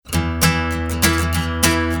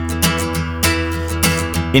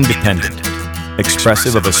Independent.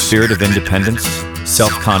 Expressive of a spirit of independence.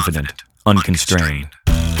 Self-confident. Unconstrained.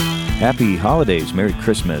 Happy holidays, Merry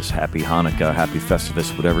Christmas, Happy Hanukkah, Happy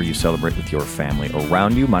Festivus, whatever you celebrate with your family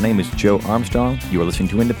around you. My name is Joe Armstrong. You are listening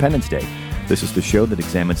to Independence Day. This is the show that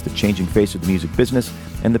examines the changing face of the music business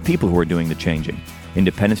and the people who are doing the changing.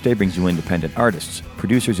 Independence Day brings you independent artists,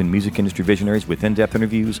 producers, and music industry visionaries with in-depth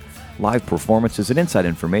interviews, live performances, and inside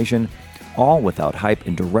information, all without hype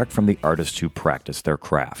and direct from the artists who practice their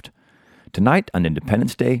craft. Tonight on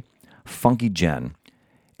Independence Day, Funkyjenn.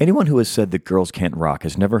 Anyone who has said that girls can't rock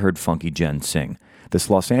has never heard Funkyjenn sing. This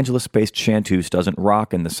Los Angeles-based chanteuse doesn't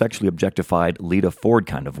rock in the sexually objectified Lita Ford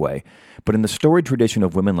kind of way, but in the storied tradition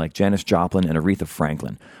of women like Janis, Joplin, and Aretha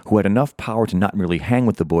Franklin, who had enough power to not merely hang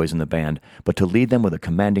with the boys in the band, but to lead them with a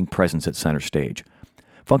commanding presence at center stage.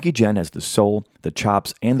 Funkyjenn has the soul, the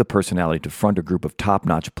chops, and the personality to front a group of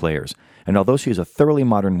top-notch players. And although she is a thoroughly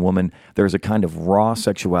modern woman, there is a kind of raw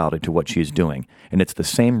sexuality to what she is doing, and it's the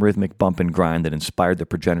same rhythmic bump and grind that inspired the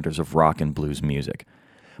progenitors of rock and blues music.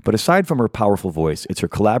 But aside from her powerful voice, it's her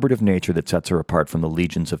collaborative nature that sets her apart from the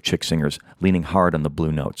legions of chick singers leaning hard on the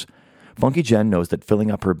blue notes. Funkyjenn knows that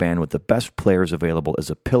filling up her band with the best players available is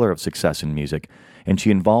a pillar of success in music, and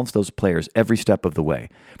she involves those players every step of the way,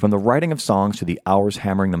 from the writing of songs to the hours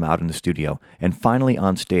hammering them out in the studio, and finally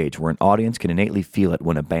on stage where an audience can innately feel it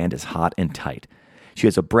when a band is hot and tight. She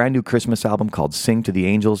has a brand new Christmas album called Sing to the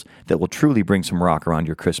Angels that will truly bring some rock around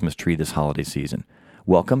your Christmas tree this holiday season.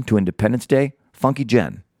 Welcome to Independence Day,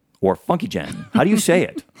 Funkyjenn. Or Funkyjenn. How do you say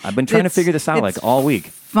it? I've been trying to figure this out like all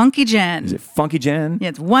week. Funkyjenn. Is it Funkyjenn? Yeah,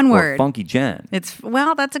 it's one word. Or Funkyjenn?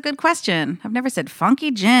 Well, that's a good question. I've never said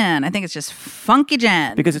Funkyjenn. I think it's just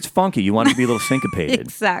Funkyjenn. Because it's funky. You want it to be a little syncopated.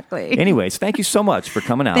 Exactly. Anyways, thank you so much for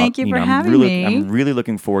coming out. Thank you for having me. I'm really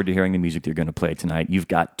looking forward to hearing the music that you're going to play tonight. You've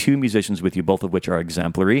got two musicians with you, both of which are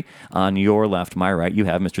exemplary. On your left, my right, you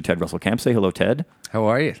have Mr. Ted Russell Camp. Say hello, Ted. How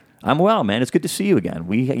are you? I'm well, man. It's good to see you again.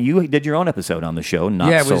 You did your own episode on the show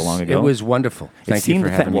not so long ago. It was wonderful. Thank you for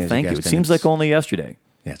having me as a thank you. It seems like only yesterday.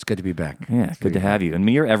 Yeah, it's good to be back. Yeah, good to have you. And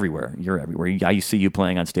you're everywhere. I see you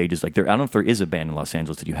playing on stages. Like I don't know if there is a band in Los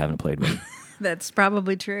Angeles that you haven't played with. That's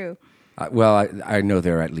probably true. I know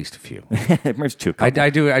there are at least a few. There's two. I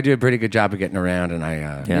do a pretty good job of getting around, and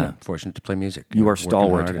I'm fortunate to play music. You are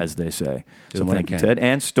stalwart, as they say. So thank you, Ted.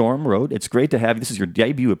 And Storm Road, it's great to have you. This is your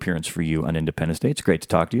debut appearance for you on Independence Day. It's great to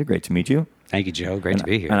talk to you. Great to meet you. Thank you, Joe. Great to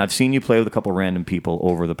be here. And I've seen you play with a couple random people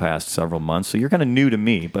over the past several months, so you're kind of new to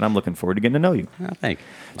me, but I'm looking forward to getting to know you. Oh, thank you.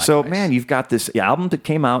 Likewise. So, man, you've got this album that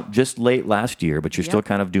came out just late last year, but you're still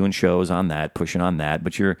kind of doing shows on that, pushing on that.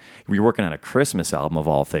 But you're working on a Christmas album of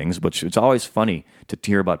all things, which it's always funny to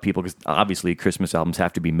hear about people because obviously Christmas albums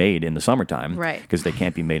have to be made in the summertime, right? Because they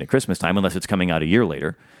can't be made at Christmas time unless it's coming out a year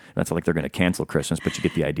later. That's not like they're going to cancel Christmas, but you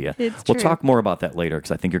get the idea. We'll talk more about that later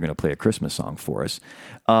because I think you're going to play a Christmas song for us.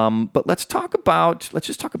 But let's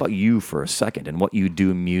just talk about you for a second and what you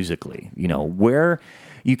do musically. You know, where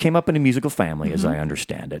you came up in a musical family, as I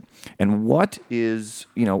understand it, and what is,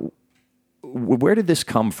 where did this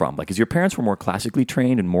come from? Like, because your parents were more classically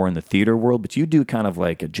trained and more in the theater world, but you do kind of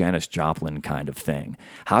like a Janis Joplin kind of thing.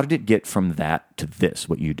 How did it get from that to this,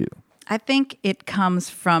 what you do? I think it comes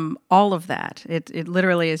from all of that. It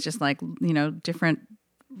literally is just like, different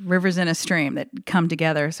rivers in a stream that come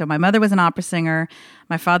together. So my mother was an opera singer.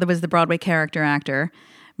 My father was the Broadway character actor.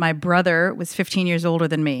 My brother was 15 years older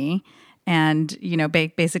than me and,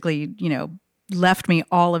 basically, left me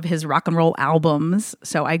all of his rock and roll albums.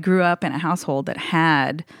 So I grew up in a household that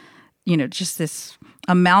had, just this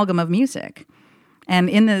amalgam of music. And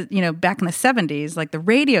in the, back in the 70s, like the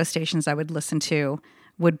radio stations I would listen to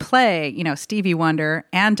would play, Stevie Wonder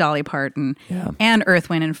and Dolly Parton and Earth,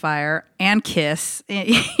 Wind and Fire and Kiss,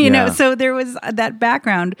 so there was that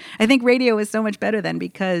background. I think radio was so much better then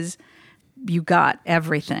because you got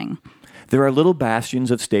everything. There are little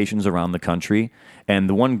bastions of stations around the country, and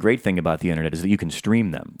the one great thing about the internet is that you can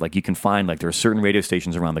stream them. Like you can find, there are certain radio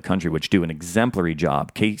stations around the country which do an exemplary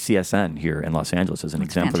job. KCSN here in Los Angeles is an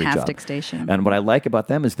exemplary fantastic job. Station. And what I like about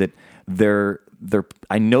them is that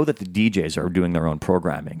I know that the DJs are doing their own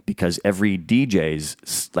programming because every DJ's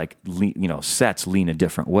sets lean a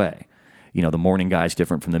different way. The morning guy's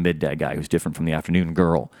different from the midday guy who's different from the afternoon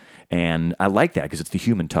girl. And I like that because it's the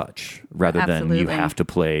human touch rather than you have to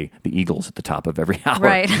play the Eagles at the top of every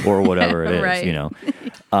hour or whatever it is, right.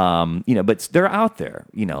 but they're out there,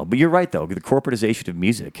 But you're right though, the corporatization of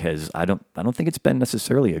music I don't think it's been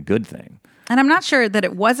necessarily a good thing. And I'm not sure that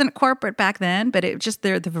it wasn't corporate back then, but it just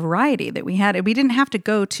the variety that we had. We didn't have to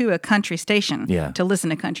go to a country station to listen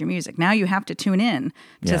to country music. Now you have to tune in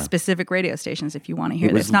to specific radio stations if you want to hear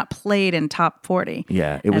it. It's not played in top 40.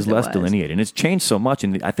 Yeah, it was less delineated. And it's changed so much,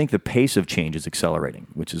 and I think the pace of change is accelerating,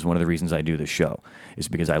 which is one of the reasons I do this show, is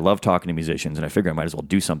because I love talking to musicians, and I figure I might as well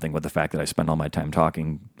do something with the fact that I spend all my time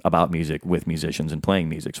talking about music with musicians and playing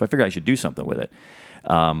music. So I figured I should do something with it.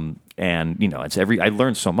 And I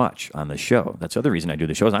learned so much on this show. That's the other reason I do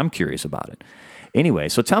the show, is I'm curious about it. Anyway,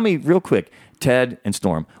 so tell me real quick, Ted and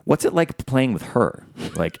Storm, what's it like playing with her?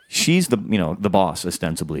 Like, she's the boss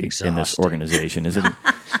ostensibly in this organization, isn't it?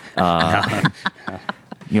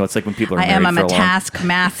 It's like when people are married I'm for a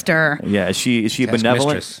taskmaster. Yeah, is she a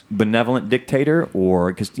benevolent dictator,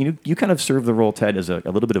 or because you kind of serve the role, Ted, as a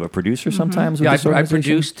little bit of a producer sometimes? Yeah, I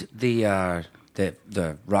produced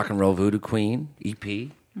the Rock and Roll Voodoo Queen EP.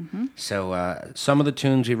 Mm-hmm. So some of the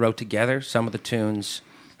tunes we wrote together. Some of the tunes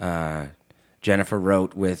Jennifer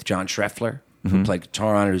wrote with John Schreffler, who played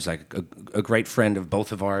guitar on it, who's like a great friend of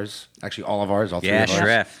both of ours. Actually, all three of ours. Yeah,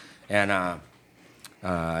 Schreff.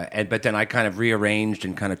 But then I kind of rearranged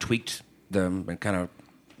and kind of tweaked them and kind of,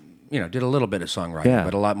 did a little bit of songwriting,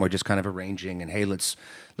 but a lot more just kind of arranging and, hey, let's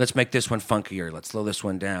make this one funkier. Let's slow this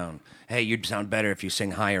one down. Hey, you'd sound better if you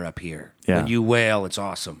sing higher up here. Yeah. When you wail, it's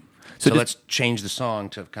awesome. So let's change the song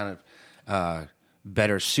to kind of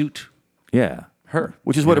better suit her.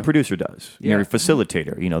 Which is what a producer does. You're a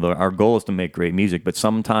facilitator. Our goal is to make great music, but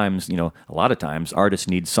sometimes, a lot of times, artists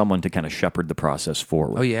need someone to kind of shepherd the process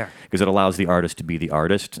forward. Oh, yeah. Because it allows the artist to be the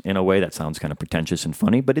artist in a way that sounds kind of pretentious and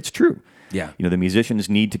funny, but it's true. Yeah. The musicians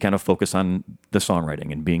need to kind of focus on the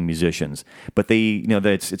songwriting and being musicians, but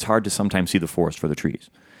it's hard to sometimes see the forest for the trees.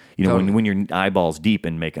 When you're eyeballs deep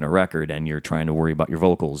in making a record and you're trying to worry about your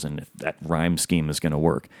vocals and if that rhyme scheme is going to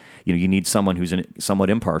work, you need someone who's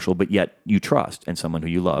somewhat impartial, but yet you trust, and someone who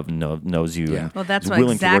you love and knows you. Yeah. Well, that's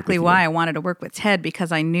exactly why I wanted to work with Ted,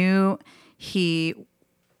 because I knew he's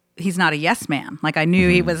not a yes man. Like, I knew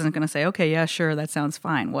he wasn't going to say, okay, yeah, sure, that sounds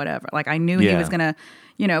fine, whatever. Like, I knew he was going to,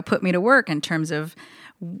 put me to work in terms of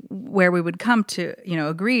where we would come to,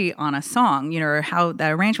 agree on a song, or how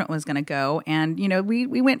that arrangement was going to go. And,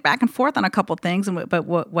 we went back and forth on a couple things, but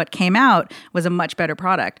what came out was a much better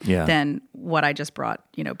product than what I just brought,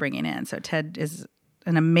 bringing in. So Ted is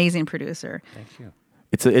an amazing producer. Thank you.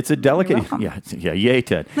 It's a delicate, yay,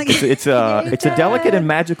 Ted. It's a delicate and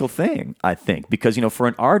magical thing, I think, because for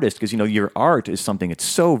an artist, because your art is something that's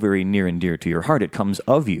so very near and dear to your heart. It comes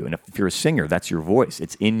of you, and if you're a singer, that's your voice.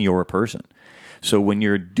 It's in your person. So when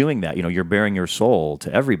you're doing that, you're bearing your soul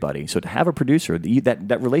to everybody. So to have a producer,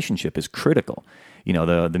 that relationship is critical.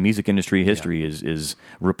 The music industry history is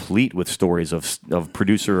replete with stories of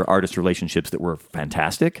producer-artist relationships that were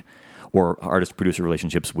fantastic, or artist-producer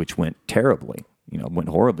relationships which went terribly. Went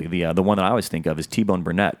horribly. The one that I always think of is T-Bone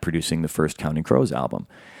Burnett producing the first Counting Crows album.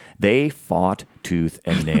 They fought tooth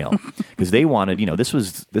and nail because they wanted, this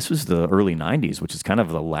was the early 90s, which is kind of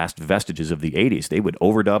the last vestiges of the 80s. They would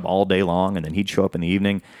overdub all day long, and then he'd show up in the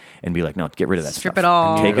evening and be like, no, get rid of that Strip stuff. It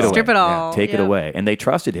all. Take it away. Strip it all. Take it away. And they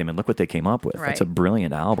trusted him, and look what they came up with. Right. That's a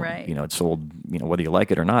brilliant album. Right. It sold, whether you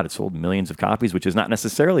like it or not, it sold millions of copies, which is not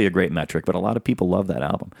necessarily a great metric, but a lot of people love that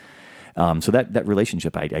album. So that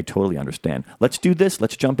relationship, I totally understand. Let's do this.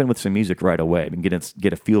 Let's jump in with some music right away and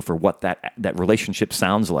get a feel for what that relationship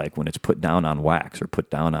sounds like when it's put down on wax or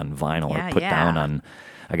put down on vinyl or put down on,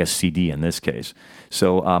 I guess, CD in this case.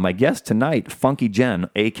 So my guest tonight, Funkyjenn,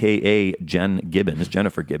 a.k.a.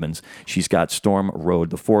 Jennifer Gibbons. She's got Storm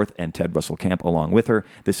Road IV and Ted Russell Camp along with her.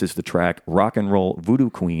 This is the track Rock and Roll Voodoo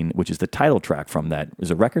Queen, which is the title track from that.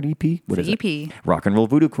 Is it a record EP? What is it? EP. Rock and Roll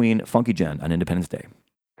Voodoo Queen, Funkyjenn on Independence Day.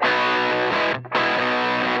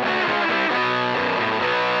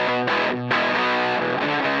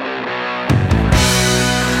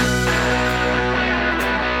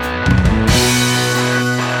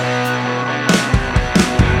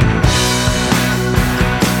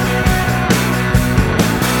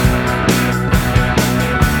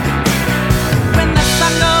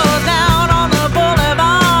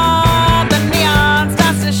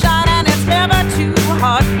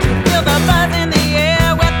 Hot to feel the buzz in the air.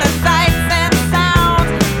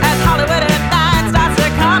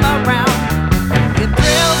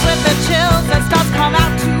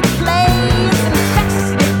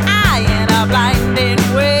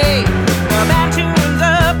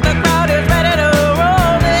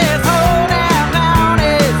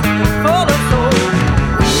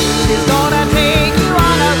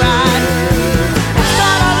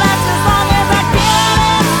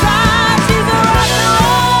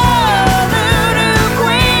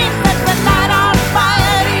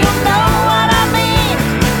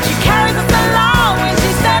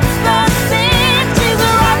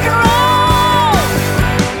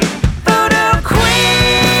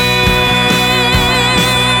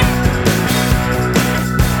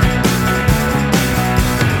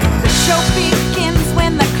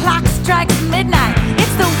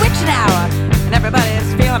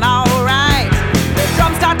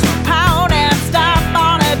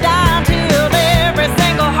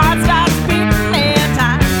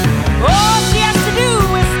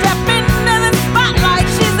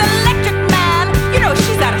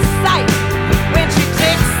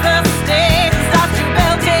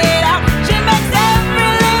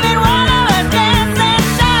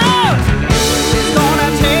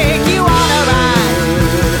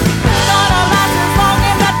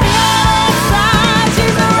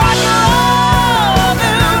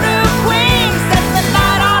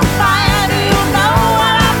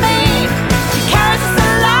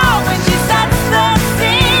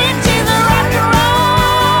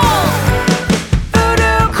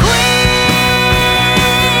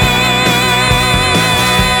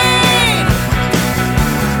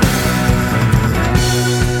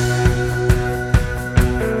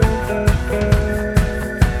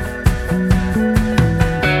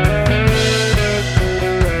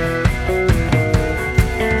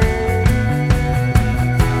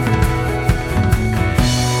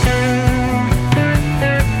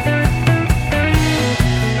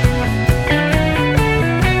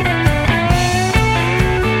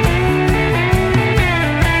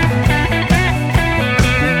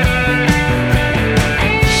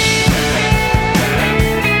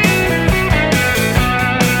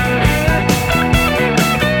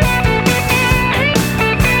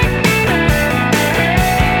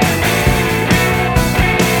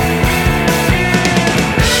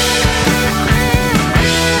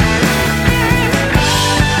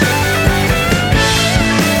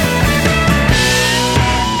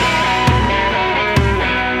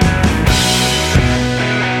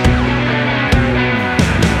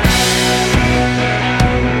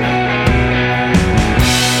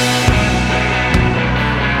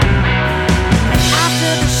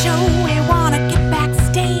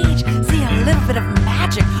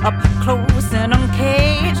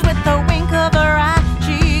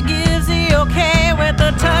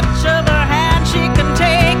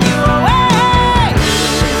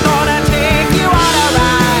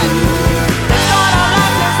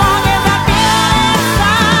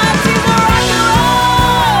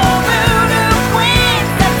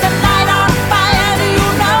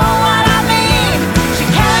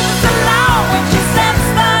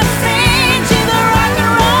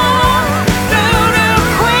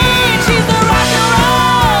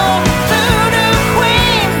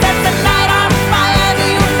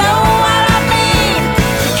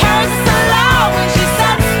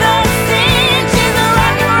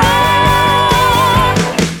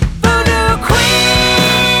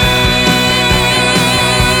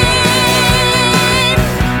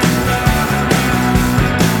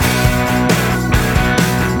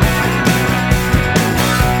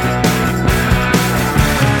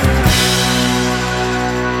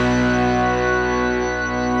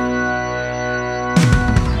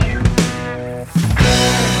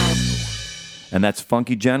 And that's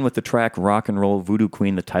Funkyjenn with the track Rock and Roll Voodoo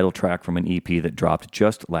Queen, the title track from an EP that dropped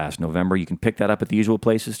just last November. You can pick that up at the usual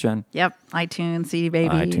places, Jen? Yep. iTunes, CD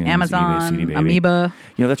Baby, iTunes, Amazon, CD Baby. Amoeba.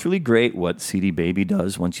 You know, that's really great what CD Baby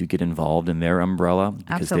does once you get involved in their umbrella,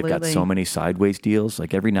 because they've got so many sideways deals.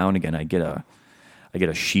 Like every now and again I get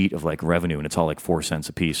a sheet of like revenue, and it's all like 4 cents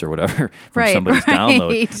a piece or whatever from somebody's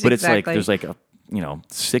download. But it's like there's like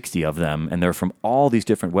 60 of them, and they're from all these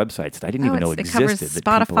different websites that I didn't even know existed. It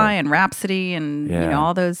covers Spotify and Rhapsody and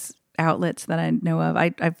all those outlets that I know of.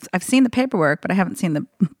 I've seen the paperwork, but I haven't seen the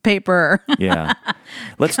paper. Yeah,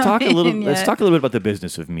 let's talk a little bit about the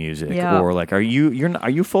business of music. Yeah. Or like, are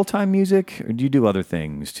you full-time music, or do you do other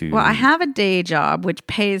things too? Well, I have a day job which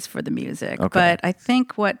pays for the music, but I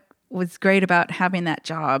think what was great about having that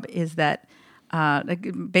job is that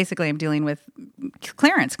basically I'm dealing with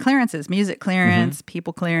clearances, music clearance,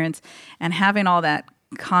 people clearance, and having all that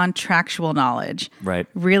contractual knowledge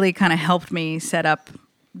really kind of helped me set up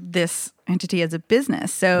this entity as a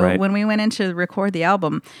business. So when we went in to record the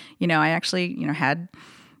album, I actually, had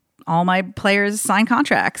all my players sign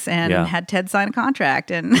contracts and had Ted sign a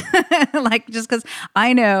contract. And like, just because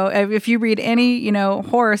I know if you read any,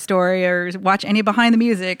 horror story or watch any behind the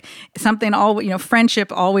music,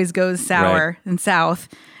 friendship always goes sour and south,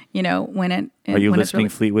 when it. Are you listening,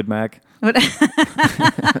 Fleetwood Mac?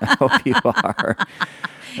 I hope you are.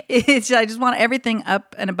 I just want everything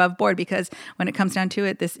up and above board, because when it comes down to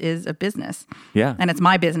it, this is a business. Yeah. And it's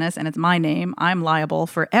my business and it's my name. I'm liable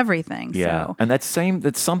for everything. Yeah. So. And that's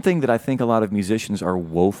something that I think a lot of musicians are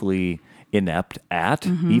woefully inept at,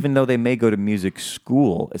 even though they may go to music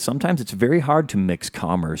school. Sometimes it's very hard to mix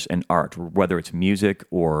commerce and art, whether it's music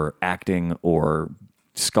or acting or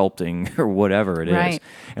sculpting or whatever it is.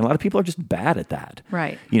 And a lot of people are just bad at that.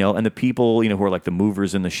 Right. And the people, who are like the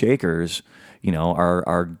movers and the shakers,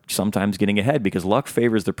 are sometimes getting ahead because luck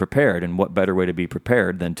favors the prepared, and what better way to be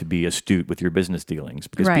prepared than to be astute with your business dealings?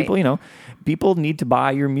 Because people need to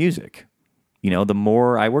buy your music. The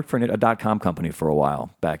more I worked for a .com company for a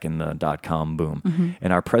while back in the .com boom,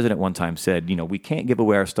 and our president one time said, we can't give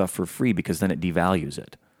away our stuff for free because then it devalues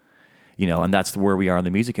it. And that's where we are in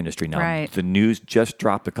the music industry now. Right. The news just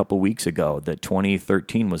dropped a couple weeks ago that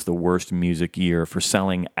 2013 was the worst music year for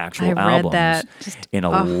selling actual albums in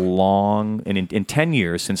in 10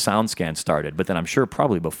 years since SoundScan started. But then I'm sure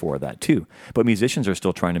probably before that too. But musicians are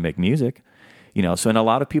still trying to make music. So and a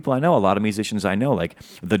lot of people I know, a lot of musicians I know, like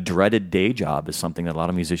the dreaded day job is something that a lot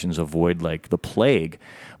of musicians avoid like the plague,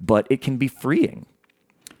 but it can be freeing.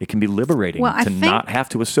 It can be liberating not have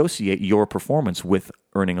to associate your performance with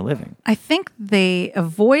earning a living. I think they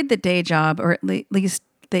avoid the day job, or at least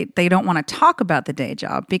they don't want to talk about the day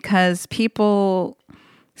job, because people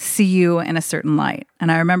see you in a certain light.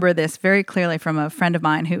 And I remember this very clearly from a friend of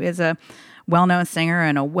mine who is a well-known singer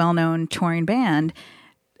in a well-known touring band.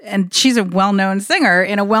 And she's a well-known singer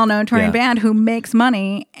in a well-known touring band who makes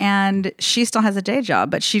money, and she still has a day job.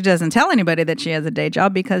 But she doesn't tell anybody that she has a day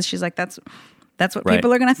job, because she's like, that's what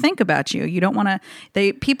people are going to think about you. You don't want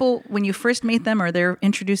to. People, when you first meet them or they're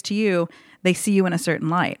introduced to you, they see you in a certain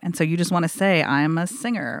light, and so you just want to say, "I'm a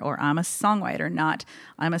singer," or "I'm a songwriter," not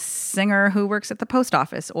 "I'm a singer who works at the post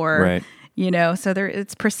office," or So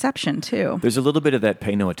it's perception too. There's a little bit of that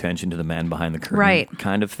pay no attention to the man behind the curtain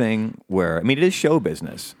kind of thing. Where it is show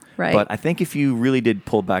business, but I think if you really did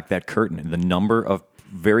pull back that curtain, the number of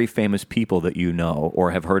very famous people that you know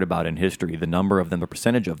or have heard about in history, the number of them, the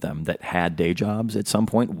percentage of them that had day jobs at some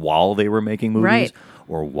point while they were making movies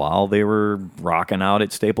or while they were rocking out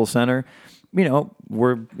at Staples Center,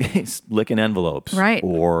 were licking envelopes. Right.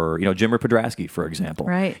 Or, Jimmer Podrasky, for example.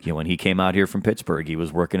 Right. When he came out here from Pittsburgh, he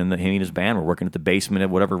was working he and his band were working at the basement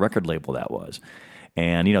of whatever record label that was.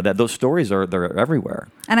 And that those stories they're everywhere.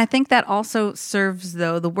 And I think that also serves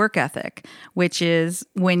though the work ethic, which is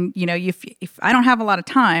when if I don't have a lot of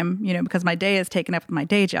time, because my day is taken up with my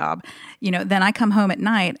day job, then I come home at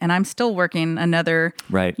night and I'm still working another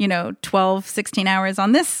 12, 16 hours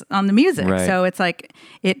on the music. Right. So it's like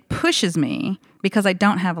it pushes me because I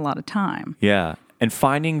don't have a lot of time. Yeah. And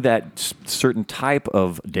finding that certain type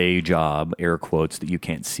of day job, air quotes, that you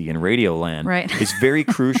can't see in radio land is very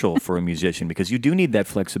crucial for a musician, because you do need that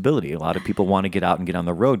flexibility. A lot of people want to get out and get on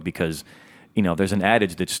the road because, there's an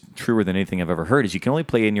adage that's truer than anything I've ever heard, is you can only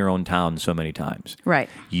play in your own town so many times. Right.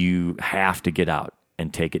 You have to get out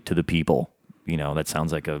and take it to the people. That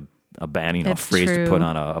sounds like a band, phrase to put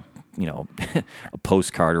on a a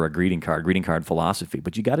postcard or a greeting card philosophy,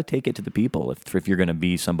 but you got to take it to the people if you're going to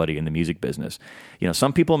be somebody in the music business.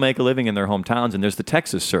 Some people make a living in their hometowns, and there's the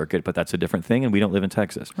Texas circuit, but that's a different thing, and we don't live in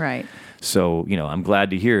Texas. Right. So, I'm glad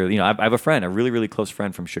to hear, I have a friend, a really, really close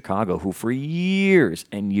friend from Chicago who for years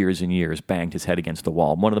and years and years banged his head against the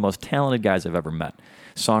wall. One of the most talented guys I've ever met.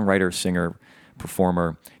 Songwriter, singer,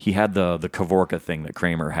 performer. He had the Kavorka thing that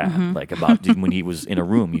Kramer had, like about when he was in a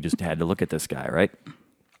room, you just had to look at this guy, right?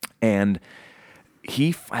 And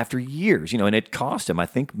he, after years, and it cost him, I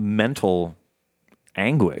think, mental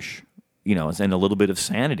anguish, and a little bit of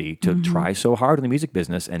sanity to try so hard in the music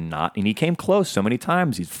business and he came close so many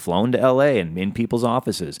times. He's flown to LA and in people's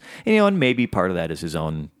offices, and maybe part of that is his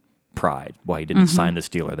own pride, why he didn't sign this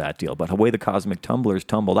deal or that deal. But the way the Cosmic Tumblers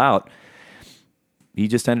tumbled out, he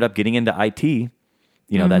just ended up getting into IT.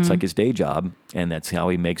 That's like his day job, and that's how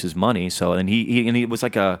he makes his money. So, and it was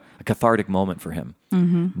like a cathartic moment for him.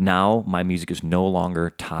 Now my music is no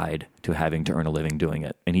longer tied to having to earn a living doing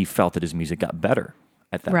it, and he felt that his music got better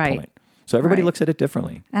at that point. So everybody looks at it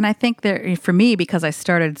differently. And I think for me, because I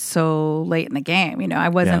started so late in the game, I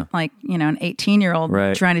wasn't like, an 18-year-old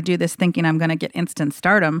trying to do this thinking I'm going to get instant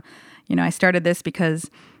stardom. I started this because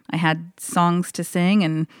I had songs to sing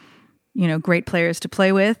and great players to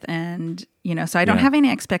play with. And, so I don't have any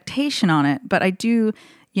expectation on it, but I do,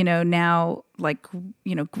 now, like,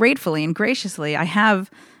 gratefully and graciously, I have,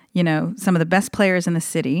 some of the best players in the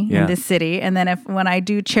city, in this city. And then when I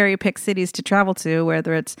do cherry pick cities to travel to,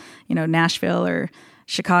 whether it's, Nashville or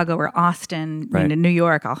Chicago or Austin, New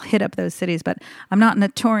York, I'll hit up those cities, but I'm not in a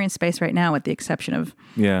touring space right now with the exception of,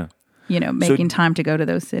 making time to go to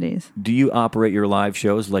those cities. Do you operate your live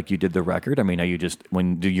shows like you did the record? I mean, are you just,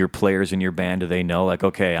 do your players in your band, do they know, like,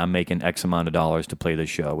 okay, I'm making X amount of dollars to play this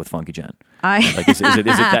show with Funkyjenn? Is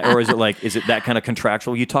it that, or is it that kind of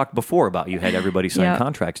contractual? You talked before about you had everybody sign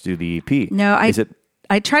contracts to do the EP. No,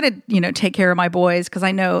 I try to, take care of my boys because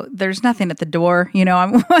I know there's nothing at the door.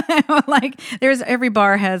 I'm like, every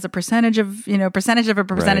bar has a percentage of a percentage of a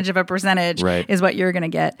percentage is what you're going to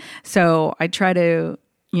get. So I try to,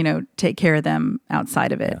 take care of them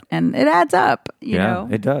outside of it. And it adds up, you know.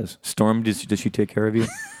 It does. Storm, does she take care of you?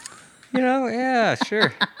 Yeah,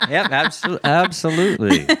 sure. Yep,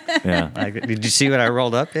 absolutely. Yeah. Did you see what I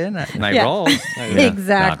rolled up in? My roll.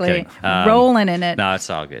 Exactly. No, rolling in it. No, it's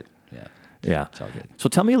all good. Yeah. It's all good. So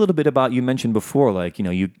tell me a little bit about, you mentioned before, like,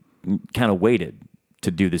 you kind of waited to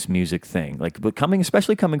do this music thing. Like, but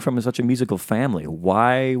especially coming from such a musical family,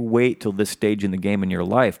 why wait till this stage in the game in your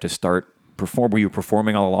life to start perform? Were you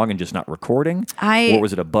performing all along and just not recording? Or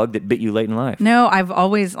was it a bug that bit you late in life? No, I've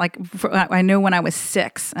always, I know when I was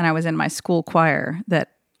 6 and I was in my school choir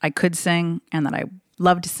that I could sing and that I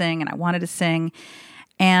loved to sing and I wanted to sing.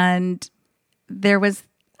 And there was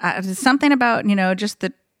something about, just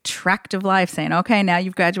the tract of life saying, okay, now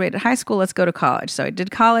you've graduated high school, let's go to college. So I did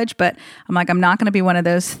college, but I'm like, I'm not going to be one of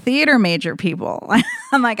those theater major people.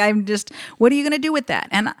 I'm like, what are you going to do with that?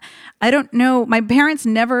 And I don't know. My parents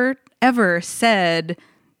never, ever said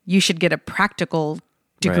you should get a practical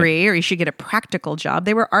degree or you should get a practical job.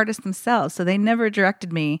 They were artists themselves. So they never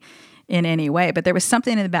directed me in any way. But there was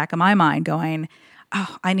something in the back of my mind going,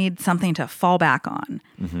 oh, I need something to fall back on.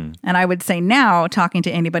 Mm-hmm. And I would say now, talking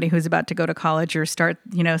to anybody who's about to go to college or start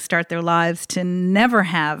their lives, to never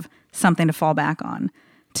have something to fall back on,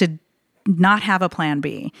 to not have a plan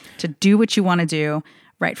B, to do what you want to do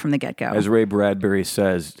right from the get-go. As Ray Bradbury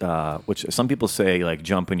says, which some people say, like,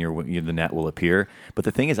 jump and the net will appear. But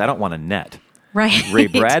the thing is, I don't want a net. Right. Ray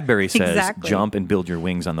Bradbury says, exactly. Jump and build your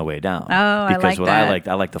wings on the way down. Oh, because that.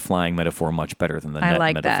 I like the flying metaphor much better than the net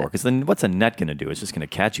metaphor. Because then what's a net going to do? It's just going to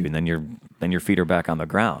catch you, and then your feet are back on the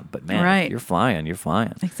ground. But man, if you're flying.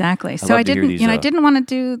 Exactly. So I didn't want to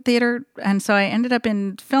do theater, and so I ended up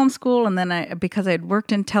in film school. And then because I had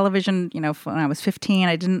worked in television, when I was 15,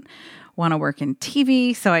 I didn't want to work in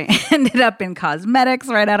TV, so I ended up in cosmetics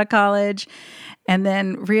right out of college. And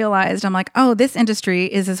then realized, I'm like, oh, this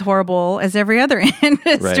industry is as horrible as every other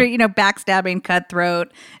industry, backstabbing,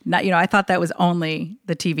 cutthroat. I thought that was only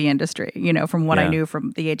the TV industry, from what I knew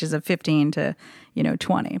from the ages of 15 to,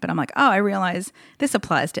 20. But I'm like, oh, I realize this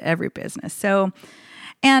applies to every business. So,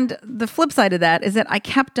 and the flip side of that is that I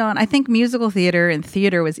kept on, I think musical theater and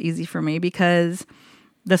theater was easy for me because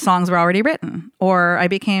the songs were already written, or I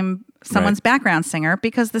became someone's background singer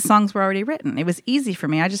because the songs were already written. It was easy for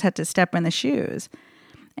me. I just had to step in the shoes.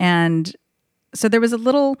 And so there was a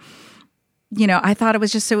little, I thought it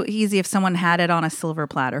was just so easy if someone had it on a silver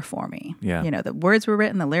platter for me. Yeah. The words were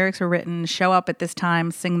written, the lyrics were written, show up at this time,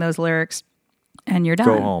 sing those lyrics, and you're done.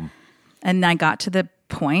 Go home. And I got to the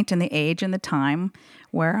point and the age and the time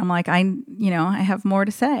where I'm like, I have more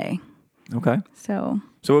to say. Okay. So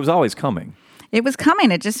it was always coming. It was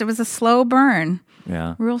coming. It was a slow burn.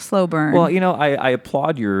 Yeah. Real slow burn. Well, I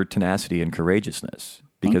applaud your tenacity and courageousness,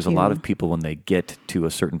 because a lot of people, when they get to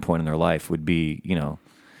a certain point in their life, would be,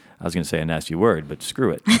 I was going to say a nasty word, but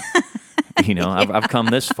screw it. I've come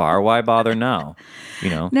this far. Why bother now?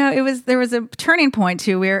 No, there was a turning point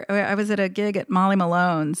too, where I was at a gig at Molly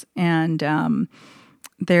Malone's, and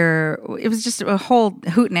it was just a whole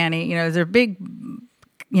hootenanny. There's a big,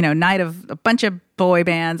 night of a bunch of boy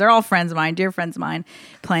bands. They're all friends of mine, dear friends of mine,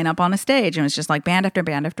 playing up on a stage, and it was just like band after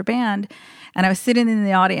band after band. And I was sitting in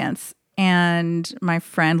the audience, and my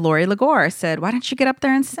friend Lori Lagore said, "Why don't you get up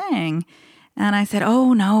there and sing?" And I said,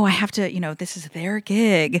 "Oh, no, I have to, this is their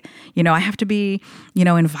gig. I have to be,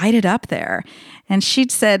 invited up there." And she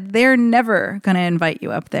said, "They're never going to invite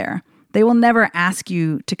you up there. They will never ask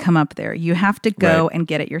you to come up there. You have to go and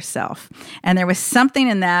get it yourself." And there was something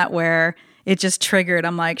in that where it just triggered.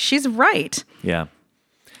 I'm like, she's right. Yeah.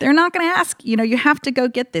 They're not going to ask, you have to go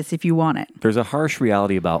get this if you want it. There's a harsh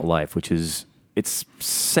reality about life, which is, it's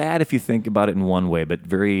sad if you think about it in one way, but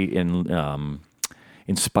very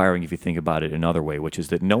inspiring if you think about it another way, which is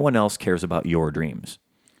that no one else cares about your dreams.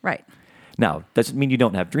 Right. Now, doesn't mean you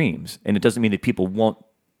don't have dreams, and it doesn't mean that people won't,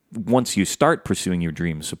 once you start pursuing your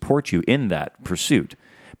dreams, support you in that pursuit.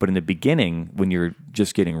 But in the beginning, when you're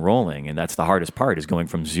just getting rolling, and that's the hardest part, is going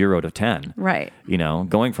from 0 to 10. Right.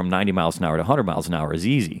 Going from 90 miles an hour to 100 miles an hour is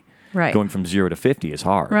easy. Right. Going from 0 to 50 is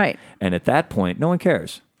hard. Right. And at that point, no one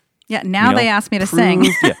cares. Yeah, now they ask me to sing.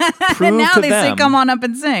 Prove now to they them, say, "Come on up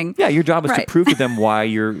and sing." Yeah, your job is to prove to them why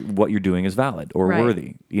what you're doing is valid or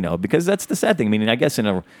worthy. Because that's the sad thing. I mean, I guess in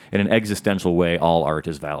an existential way, all art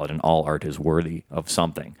is valid and all art is worthy of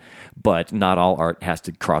something. But not all art has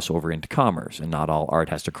to cross over into commerce, and not all art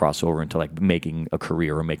has to cross over into like making a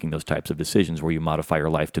career or making those types of decisions where you modify your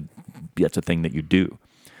life to that's a thing that you do.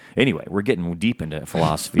 Anyway, we're getting deep into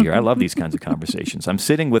philosophy here. I love these kinds of conversations. I'm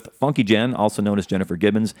sitting with Funkyjenn, also known as Jennifer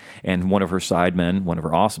Gibbons, and one of her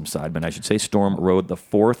awesome sidemen, I should say, Storm Road the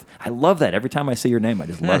Fourth. I love that. Every time I say your name, I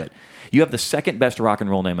just love it. You have the second best rock and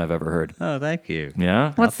roll name I've ever heard. Oh, thank you.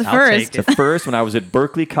 Yeah? What's the first? The first, when I was at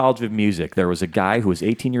Berklee College of Music, there was a guy who was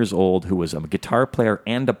 18 years old who was a guitar player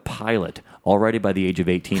and a pilot already by the age of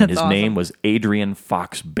 18. That's His awesome. name was Adrian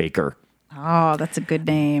Fox Baker. Oh, that's a good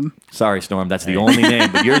name. Sorry, Storm, that's the only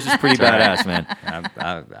name, but yours is pretty badass, man.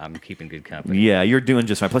 I'm keeping good company. Yeah, you're doing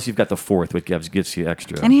just fine. Plus, you've got the fourth, which gives you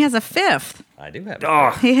extra. And he has a fifth. I do have.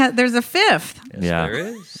 There's a fifth. Yes, Yeah, there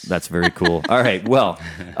is. That's very cool. All right, well,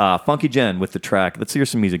 Funkyjenn with the track. Let's hear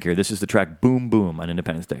some music here. This is the track "Boom Boom" on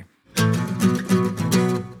Independence Day.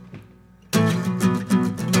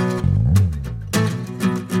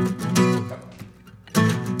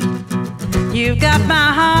 You've got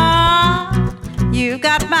my heart, you've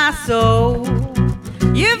got my soul,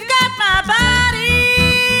 you've got my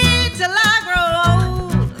body till I grow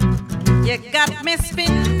old. You got me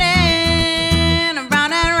spinning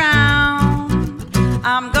around and round.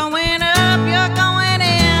 I'm going up, you're going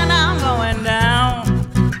in, I'm going down.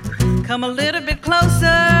 Come a little bit closer,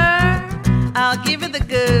 I'll give you the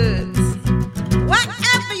goods.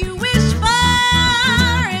 Whatever you wish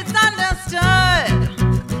for, it's understood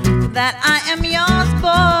that I am yours,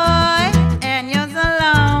 boy, and yours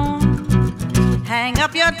alone. Hang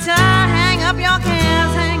up your tie, hang up your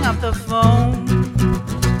cares, hang up the phone.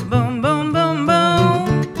 Boom, boom, boom,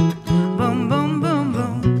 boom. Boom, boom, boom,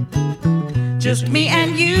 boom. Just me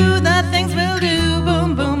and you, the things we'll do.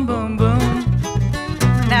 Boom, boom, boom, boom.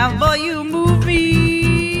 Now, boy, you move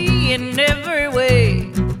me in every way.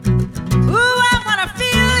 Ooh, I wanna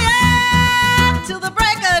feel you till the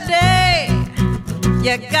break of day.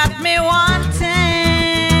 You got me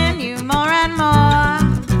wanting you more and more.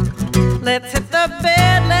 Let's hit the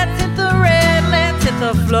bed, let's hit the red, let's hit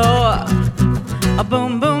the floor. A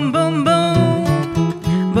boom, boom, boom, boom.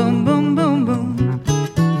 Boom, boom, boom, boom.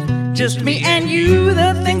 Just me and you,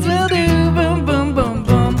 the things we'll do. Boom, boom, boom,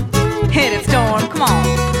 boom. Hit it, Storm, come on.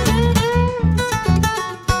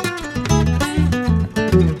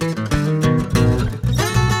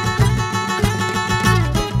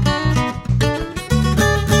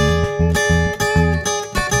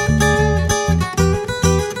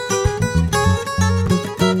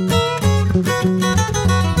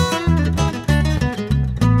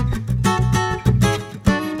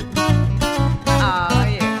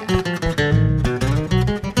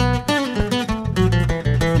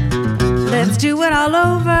 All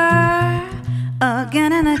over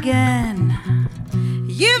again and again.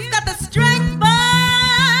 You've got the strength,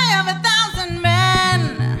 boy, of 1,000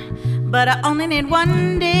 men, but I only need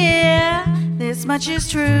one, dear. This much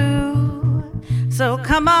is true. So So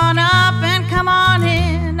come on up and come on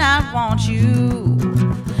in, I want you.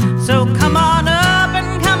 So come on up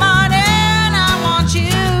and come on in, I want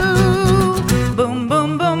you. Boom,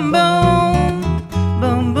 boom, boom, boom.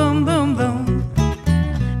 Boom, boom, boom, boom.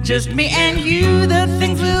 Just me and you, the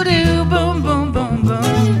things we'll do. Boom, boom, boom, boom.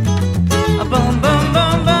 Boom, boom, boom,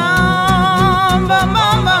 boom. Boom,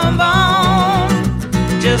 boom, boom,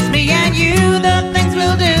 boom. Just me and you, the things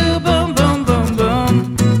we'll do. Boom, boom, boom,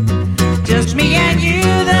 boom. Just me and you,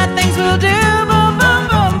 the things we'll do. Boom, boom,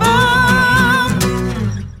 boom, boom.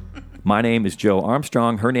 My name is Joe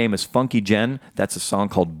Armstrong. Her name is Funkyjenn. That's a song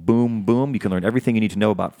called Boom Boom. You can learn everything you need to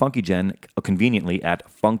know about Funkyjenn conveniently at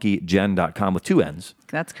funkyjenn.com with 2 N's.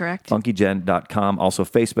 That's correct. Funkyjenn.com. Also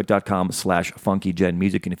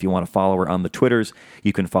Facebook.com/FunkyJennMusic. And if you want to follow her on the Twitters,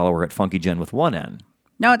 you can follow her at Funkyjenn with 1 N.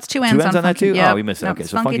 No, it's 2 N's. 2 N's on that too? Yep. Oh, we missed it. No, Okay,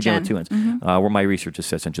 it's so Funkyjenn with 2 N's. Mm-hmm. Where my research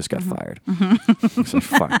assistant just got fired. So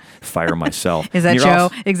fire myself. Is that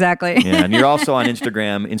Joe? Exactly. Yeah, and you're also on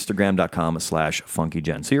Instagram,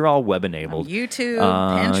 instagram.com/Funkyjenn. So you're all web enabled. YouTube,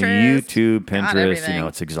 Pinterest. You know,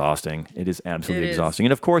 it's exhausting. It is absolutely It is. exhausting.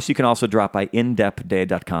 And of course, you can also drop by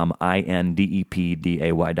indepday.com,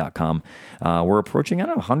 indepday.com. We're approaching,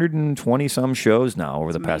 120 some shows now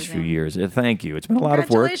over the past few years. Thank you. It's been a lot of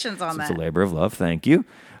work. Congratulations on It's that. a labor of love. Thank you.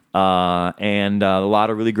 And a lot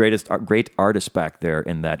of really great artists back there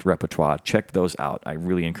in that repertoire. Check those out. I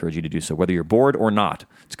really encourage you to do so, whether you're bored or not.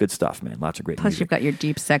 It's good stuff, man. Lots of great Plus, music. you've got your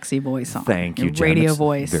deep, sexy voice on. Thank you, your Jen. radio That's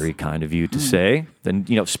voice. Very kind of you to say. Then,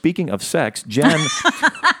 speaking of sex, Jen,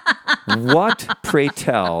 what, pray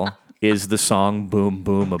tell, is the song Boom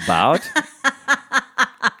Boom about?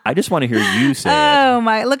 I just want to hear you say it. Oh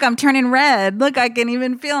my! Look, I'm turning red. Look, I can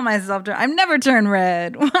even feel myself. I've never turned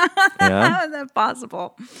red. How is that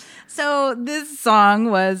possible? So this song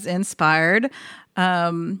was inspired.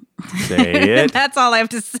 Say it. That's all I have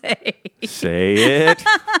to say. Say it.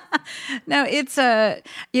 No, it's it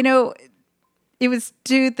was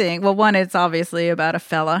 2 things. Well, one, it's obviously about a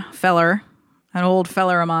feller, an old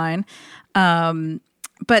feller of mine.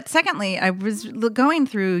 But secondly, I was going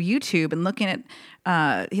through YouTube and looking at,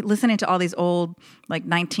 listening to all these old, like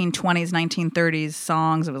 1920s, 1930s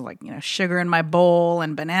songs. It was like, sugar in my bowl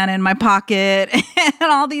and banana in my pocket and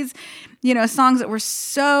all these, songs that were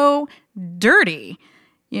so dirty,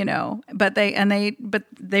 but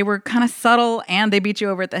they were kind of subtle and they beat you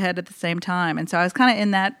over at the head at the same time. And so I was kind of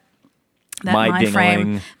in that mind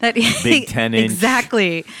frame, that big 10-inch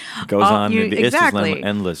exactly goes on. Exactly,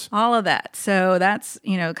 endless. All of that. So that's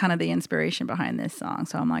kind of the inspiration behind this song.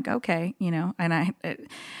 So I'm like, okay, and I'm a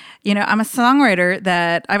songwriter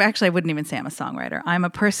that I wouldn't even say I'm a songwriter. I'm a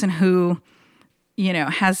person who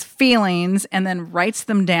has feelings and then writes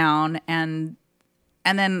them down and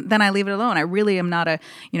then I leave it alone. I really am not a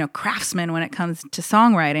craftsman when it comes to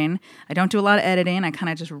songwriting. I don't do a lot of editing. I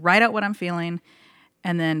kind of just write out what I'm feeling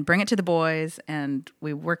and then bring it to the boys, and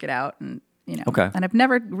we work it out, and Okay. And I've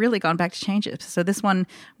never really gone back to change it. So this one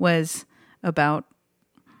was about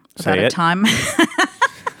Say a it. time.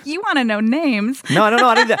 You want to know names? No, I don't know.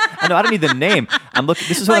 I don't need the name. I'm looking.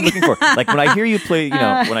 This is what I'm looking for. Like when I hear you play, when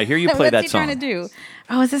I hear you play that What's he song. trying to do?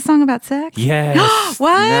 Oh, is this song about sex? Yes.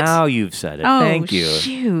 What? Now you've said it. Oh, Thank you.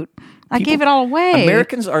 Shoot. I gave it all away.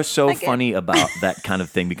 Americans are so funny about that kind of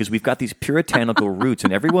thing because we've got these puritanical roots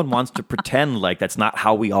and everyone wants to pretend like that's not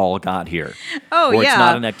how we all got here. Oh, or yeah. it's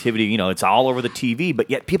not an activity, it's all over the TV, but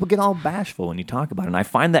yet people get all bashful when you talk about it. And I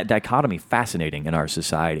find that dichotomy fascinating in our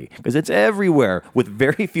society because it's everywhere with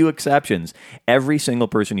very few exceptions. Every single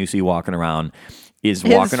person you see walking around is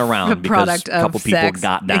walking around because a couple people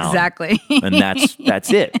got down. Exactly. And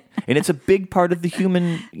that's it. And it's a big part of the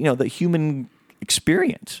human, the human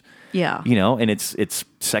experience. Yeah. And it's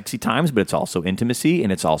sexy times, but it's also intimacy,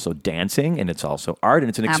 and it's also dancing, and it's also art, and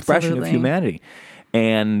it's an expression of Absolutely. humanity.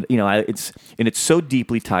 And it's so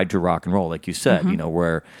deeply tied to rock and roll, like you said.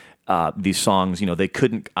 Where these songs, they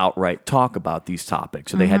couldn't outright talk about these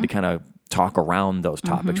topics, so they had to kind of talk around those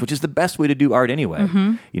topics, which is the best way to do art anyway.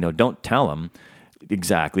 Don't tell them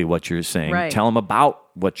exactly what you're saying. Right. Tell them about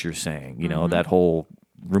what you're saying. That whole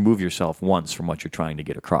remove yourself once from what you're trying to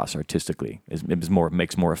get across artistically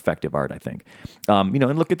makes more effective art, I think.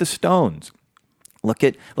 And look at the Stones. Look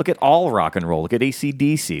at all rock and roll. Look at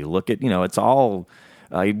AC/DC. Look at it's all.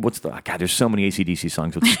 There's so many AC/DC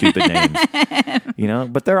songs with stupid names.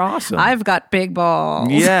 But they're awesome. I've got big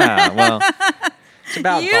balls. Yeah, well, It's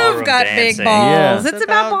about You've ballroom got dancing. big balls. Yeah. It's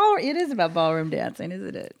about ballroom. It is about ballroom dancing,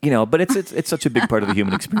 isn't it? but it's such a big part of the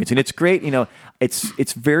human experience, and it's great.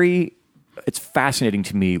 It's fascinating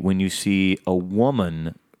to me when you see a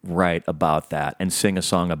woman write about that and sing a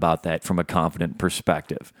song about that from a confident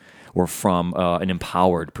perspective. or from an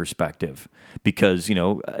empowered perspective. Because,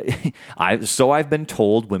 I've been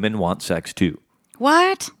told women want sex too.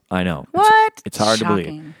 What? I know. What? It's hard Shocking. to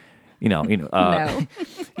believe. No.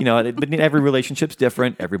 But every relationship's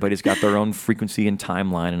different. Everybody's got their own frequency and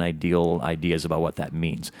timeline and ideas about what that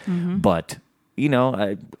means. Mm-hmm. But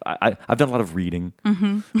I've done a lot of reading.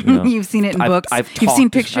 Mm-hmm. You've seen it in books. You've seen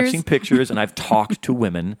pictures. I've seen pictures, and I've talked to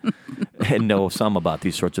women and know some about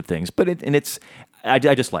these sorts of things. But I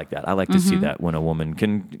just like that. I like to see that when a woman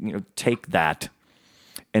can take that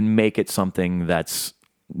and make it something that's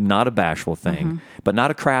not a bashful thing, but not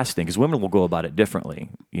a crass thing, because women will go about it differently,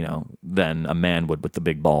 than a man would with the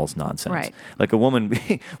big balls nonsense. Right. Like a woman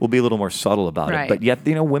will be a little more subtle about it, but yet,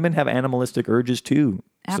 women have animalistic urges too.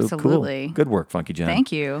 Absolutely. So cool. Good work, Funkyjenn.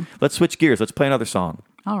 Thank you. Let's switch gears. Let's play another song.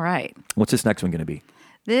 All right. What's this next one going to be?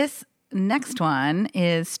 This next one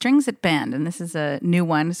is Strings That Bend, and this is a new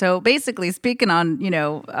one. So basically, speaking on,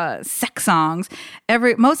 sex songs,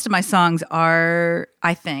 most of my songs are,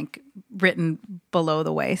 I think, written below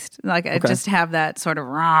the waist. Like I just have that sort of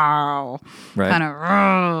kind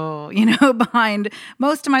of behind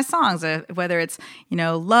most of my songs, whether it's,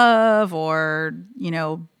 love or,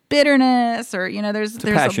 bitterness or, there's a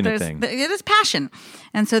passionate thing. It is passion.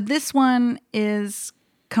 And so this one is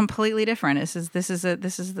completely different. This is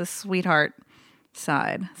the sweetheart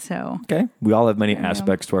side. So okay, we all have many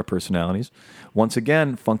aspects to our personalities. Once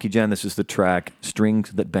again, Funkyjenn, this is the track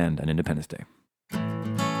 "Strings That Bend" on Independence Day.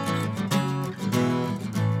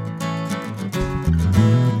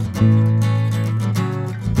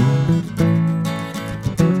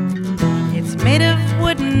 It's made of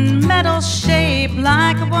wooden metal shaped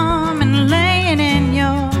like a woman laying in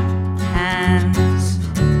your hands.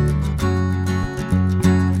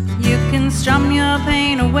 You can strum your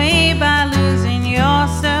pain away by losing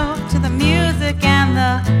yourself to the music and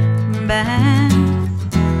the band.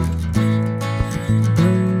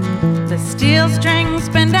 The steel strings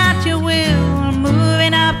bend at your will,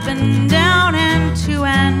 moving up and down and to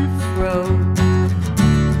and fro.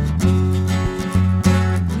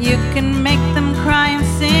 You can make them cry and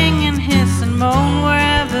sing and hiss and moan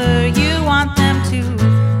wherever you want them to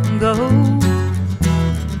go.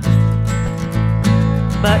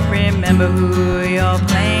 But remember who you're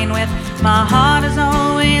playing with. My heart has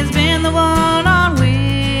always been the one on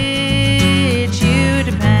which you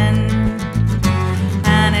depend.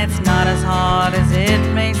 And it's not as hard as it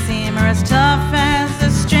may seem, or as tough as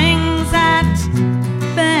the strings that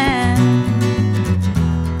bend.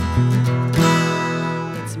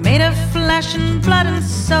 It's made of flesh and blood and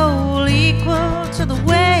soul, equal to the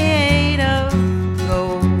weight of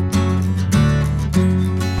gold.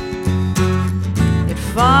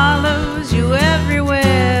 Follows you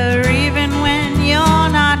everywhere, even when you're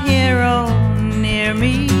not here or near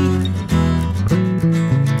me.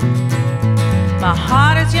 My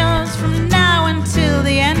heart is yours from now until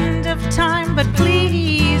the end of time, but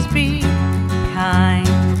please be kind.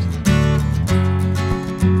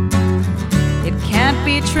 It can't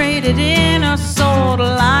be traded in or sold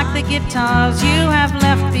like the guitars you have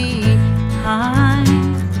left behind.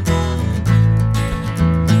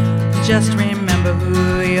 Just remember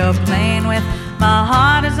who you're playing with. My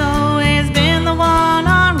heart has always been the one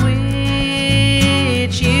on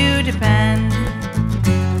which you depend.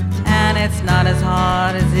 And it's not as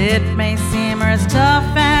hard as it may seem, or as tough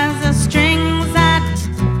as the strings that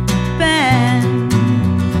bend.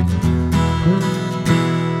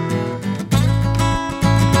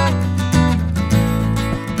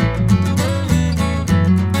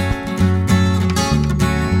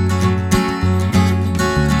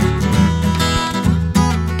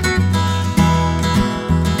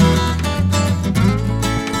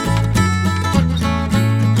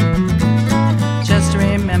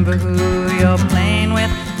 Remember who you're playing with.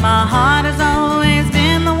 My heart has always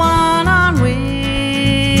been the one on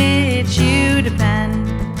which you depend.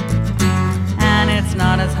 And it's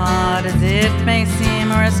not as hard as it may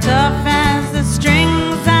seem, or as tough as the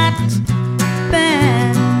strings that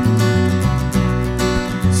bend.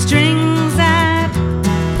 Strings that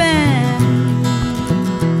bend.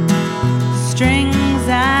 Strings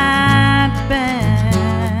that bend.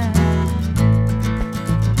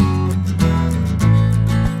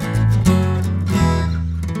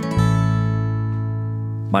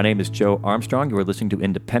 My My name is Joe Armstrong. You are listening to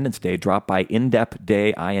Independence Day. Drop by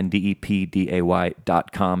indepday,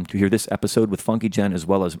 INDEPDAY.com to hear this episode with Funkyjenn, as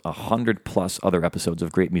well as 100+ other episodes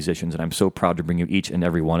of great musicians, and I'm so proud to bring you each and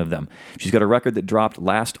every one of them. She's got a record that dropped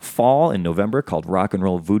last fall in November called Rock and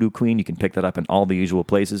Roll Voodoo Queen. You can pick that up in all the usual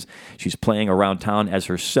places. She's playing around town as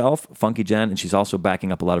herself, Funkyjenn, and she's also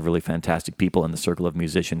backing up a lot of really fantastic people in the circle of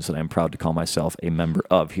musicians that I'm proud to call myself a member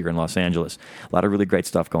of here in Los Angeles. A lot of really great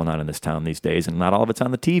stuff going on in this town these days, and not all of it's on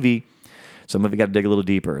the TV. Some of you got to dig a little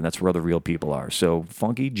deeper, and that's where the real people are. So,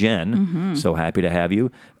 Funkyjenn, so happy to have you.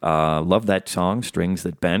 Love that song, Strings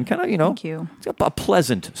That Bend. Kind of, Thank you. It's a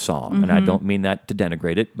pleasant song, and I don't mean that to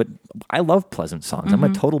denigrate it, but I love pleasant songs. I'm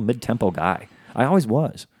a total mid-tempo guy. I always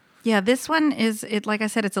was. Yeah, this one is, like I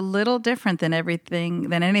said, it's a little different than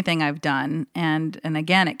anything I've done. And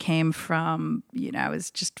again, it came from, I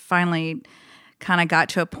was just finally kind of got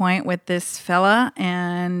to a point with this fella,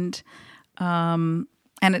 and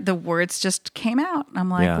the words just came out.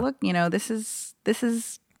 I'm like, look, this is,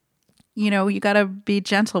 you got to be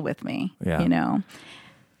gentle with me,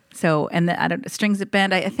 So, and Strings That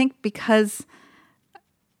Bend, I think because,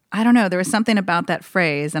 I don't know, there was something about that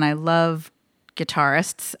phrase, and I love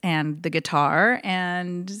guitarists and the guitar,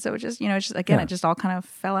 and so it just, it just all kind of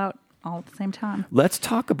fell out all at the same time. Let's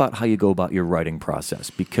talk about how you go about your writing process,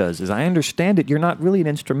 because as I understand it, you're not really an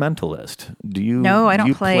instrumentalist. Do you? No, I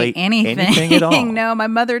don't play anything at all. No, my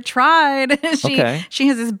mother tried. Okay. She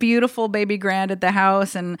has this beautiful baby grand at the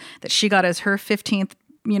house, and that she got as her 15th,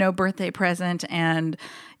 birthday present, and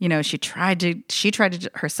she tried to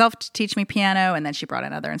herself to teach me piano, and then she brought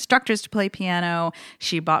in other instructors to play piano.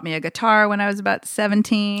 She bought me a guitar when I was about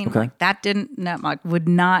 17. Okay. Like that would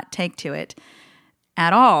not take to it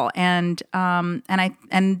at all. And then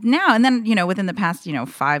within the past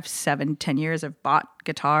 5, 7, 10 years, I've bought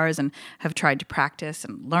guitars and have tried to practice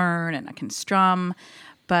and learn, and I can strum.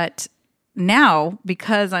 But now,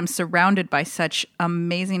 because I'm surrounded by such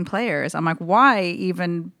amazing players, I'm like, why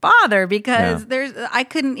even bother? Because I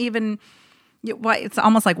couldn't even. It's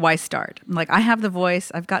almost like, why start? Like, I have the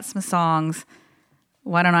voice, I've got some songs.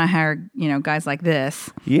 Why don't I hire guys like this?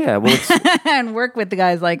 Yeah, well, and work with the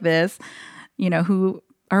guys like this. Who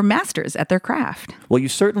are masters at their craft. Well, you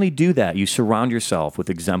certainly do that. You surround yourself with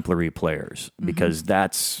exemplary players, because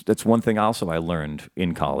that's one thing also I learned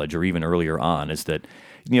in college or even earlier on, is that,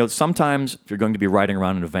 sometimes if you're going to be riding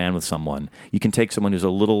around in a van with someone, you can take someone who's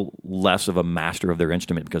a little less of a master of their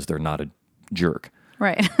instrument because they're not a jerk.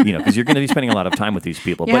 Right. Because you're going to be spending a lot of time with these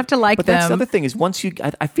people. You have to like them. But that's the other thing is,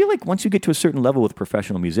 I feel like once you get to a certain level with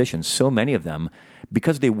professional musicians, so many of them,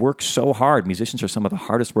 because they work so hard, musicians are some of the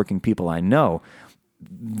hardest working people I know,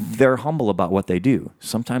 they're humble about what they do.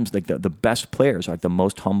 Sometimes like the best players are like the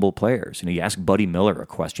most humble players. You ask Buddy Miller a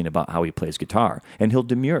question about how he plays guitar, and he'll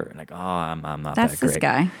demur, and like, I'm not that's that great. This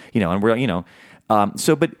guy. And we're,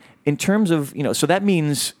 but in terms of, so that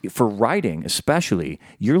means for writing especially,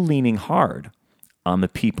 you're leaning hard on the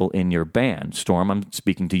people in your band. Storm, I'm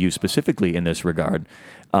speaking to you specifically in this regard.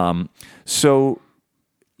 So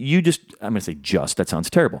you I'm going to say that sounds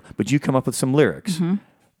terrible, but you come up with some lyrics.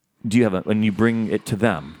 Do you have and you bring it to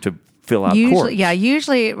them to fill out chords? Yeah,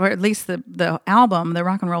 usually, or at least the album, the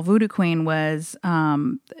Rock and Roll Voodoo Queen, was,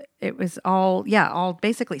 it was all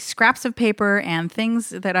basically scraps of paper and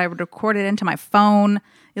things that I recorded into my phone,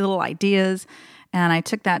 little ideas. And I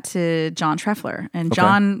took that to John Treffler, and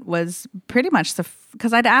John was pretty much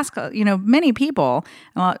because I'd ask, many people,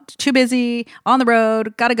 too busy, on the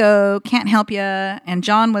road, gotta go, can't help you. And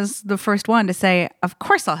John was the first one to say, of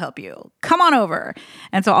course I'll help you. Come on over.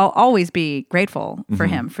 And so I'll always be grateful for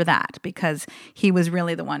him for that, because he was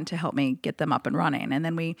really the one to help me get them up and running. And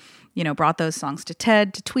then we, brought those songs to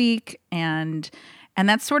Ted to tweak, and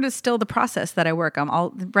that's sort of still the process that I work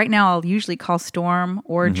on. Right now, I'll usually call Storm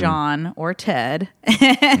or John or Ted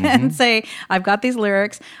and say, I've got these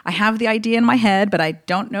lyrics. I have the idea in my head, but I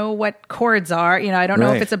don't know what chords are. I don't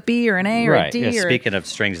know if it's a B or an A or a D. Yeah, speaking of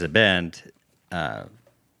Strings That Bend,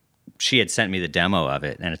 she had sent me the demo of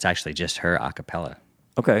it, and it's actually just her a cappella.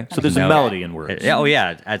 Okay, so there's a melody in words.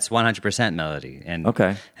 It's 100% melody.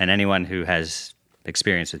 And anyone who has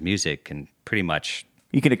experience with music can pretty much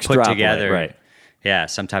you can extrapolate, put together, right? Yeah,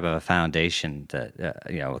 some type of a foundation,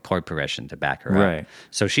 a chord progression to back her right. up.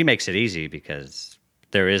 So she makes it easy because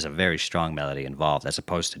there is a very strong melody involved, as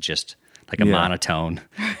opposed to just like a monotone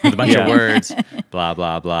with a bunch of words, blah,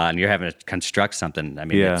 blah, blah, and you're having to construct something. I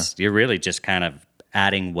mean, you're really just kind of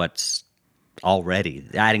adding to what's already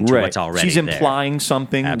She's implying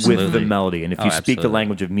something with the melody, and if you speak the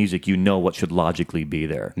language of music, you know what should logically be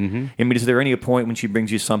there. I mean, is there any point when she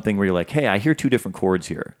brings you something where you're like, hey, I hear two different chords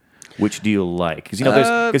here? Which do you like? Because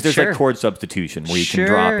there's sure. like chord substitution where you Sure.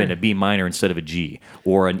 can drop in a B minor instead of a G,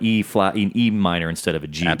 or an E minor instead of a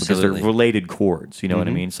G, because they're related chords. You know what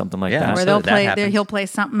I mean? Something like that. Where Absolutely. he'll play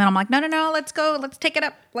something, and I'm like, no, let's go, let's take it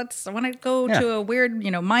up. I want to go to a weird,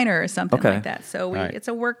 minor or something like that. So it's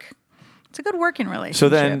a good working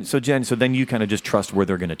relationship. So Jen, you kind of just trust where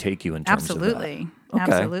they're going to take you in terms of that.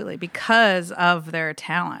 Absolutely, because of their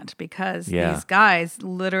talent, because these guys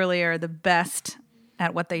literally are the best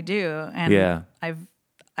at what they do, and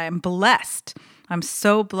I'm blessed. I'm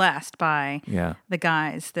so blessed by the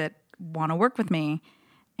guys that want to work with me,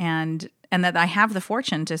 and that I have the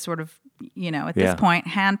fortune to sort of, at this point,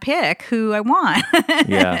 handpick who I want.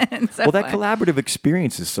 Well, that collaborative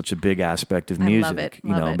experience is such a big aspect of music. I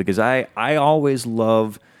love it. Because I always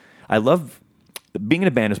love being in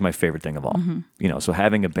a band is my favorite thing of all. So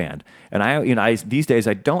having a band, and I these days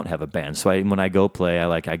I don't have a band. So when I go play,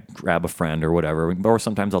 I grab a friend or whatever, or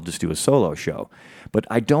sometimes I'll just do a solo show. But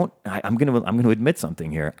I'm going to admit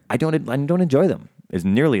something here. I don't enjoy them as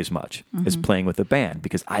nearly as much as playing with a band,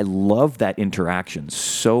 because I love that interaction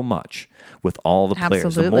so much with all the players.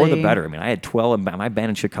 Absolutely. The more the better. I mean, I had 12 in my band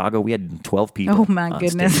in Chicago. We had 12 people. Oh my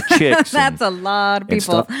goodness, chicks. That's a lot of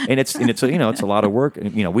people. And it's a lot of work.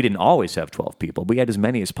 We didn't always have 12 people. We had as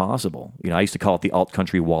many as possible. I used to call it the alt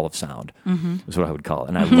country wall of sound. That's what I would call it,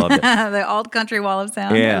 and I loved it. The alt country wall of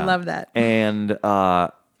sound. Yeah. I love that. And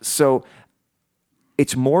so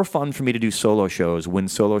it's more fun for me to do solo shows when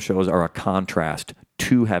solo shows are a contrast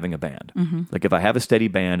to having a band. Like if I have a steady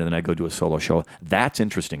band and then I go do a solo show, that's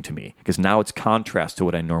interesting to me, because now it's contrast to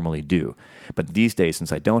what I normally do. But these days,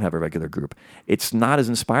 since I don't have a regular group, it's not as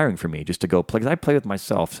inspiring for me just to go play, because I play with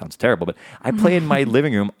myself. Sounds terrible, but I play in my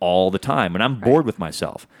living room all the time, and I'm bored with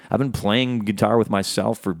myself. I've been playing guitar with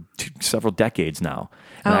myself for several decades now.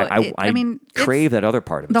 And I crave that other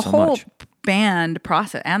part of it so much. The whole band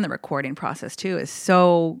process and the recording process too is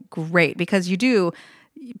so great, because you do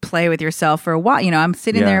play with yourself for a while. I'm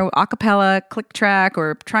sitting there a cappella, click track,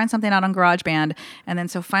 or trying something out on GarageBand, and then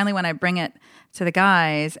so finally when I bring it to the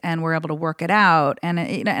guys and we're able to work it out, and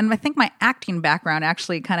I think my acting background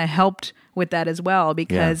actually kind of helped with that as well,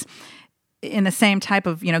 because in the same type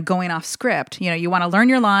of going off script, you want to learn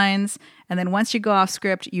your lines, and then once you go off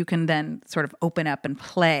script, you can then sort of open up and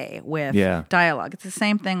play with dialogue. It's the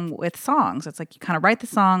same thing with songs. It's like you kind of write the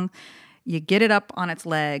song, you get it up on its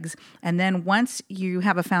legs, and then once you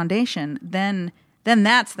have a foundation, then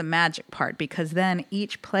that's the magic part, because then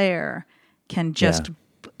each player can just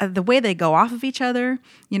the way they go off of each other,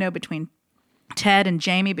 between Ted and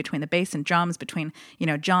Jamie, between the bass and drums, between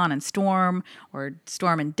John and Storm, or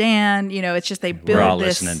Storm and Dan, it's just they build We're all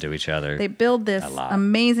listening to each other. They build this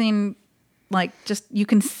amazing, just you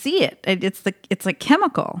can see it. It's like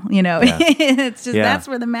chemical, It's just that's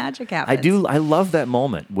where the magic happens. I love that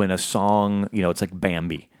moment when a song, it's like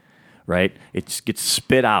Bambi, right? It gets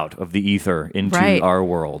spit out of the ether into our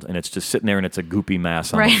world, and it's just sitting there, and it's a goopy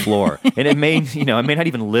mass on the floor. And it may not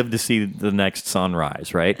even live to see the next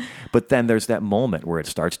sunrise, right? But then there's that moment where it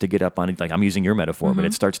starts to get up on it. Like I'm using your metaphor, but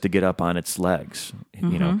it starts to get up on its legs,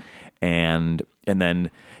 and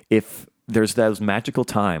then if there's those magical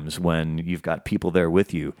times when you've got people there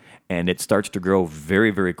with you, and it starts to grow very,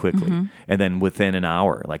 very quickly. And then within an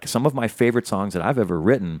hour, like some of my favorite songs that I've ever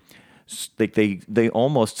written, like they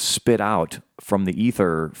almost spit out from the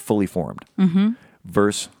ether fully formed.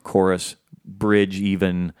 Verse, chorus, bridge,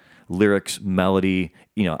 even lyrics, melody.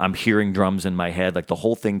 I'm hearing drums in my head. Like the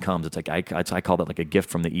whole thing comes. It's like I call that like a gift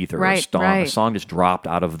from the ether. A song just dropped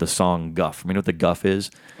out of the song guff. You know what the guff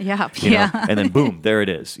is? Yeah. And then boom, there it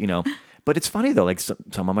is. But it's funny though. Like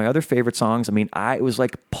some of my other favorite songs. I was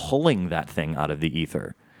like pulling that thing out of the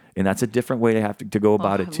ether. And that's a different way to have to go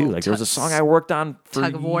about it too. Like there was a song I worked on for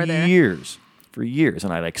years,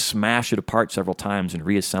 and I like smashed it apart several times and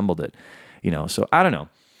reassembled it. So I don't know.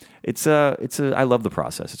 I love the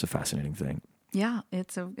process. It's a fascinating thing. Yeah,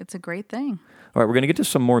 it's a great thing. All right, we're going to get to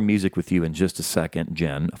some more music with you in just a second,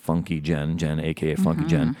 Jen, Funkyjenn, aka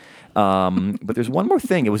Funkyjenn. But there's one more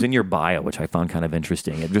thing. It was in your bio, which I found kind of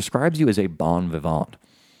interesting. It describes you as a bon vivant.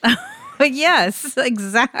 Yes,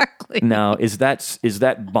 exactly. Now, is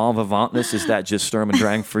that bon vivantness? Is that just Sturm und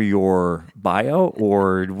Drang for your bio,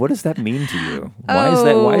 or what does that mean to you? Why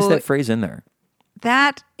is that phrase in there?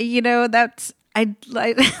 That's that's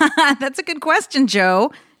a good question,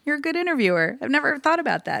 Joe. You're a good interviewer. I've never thought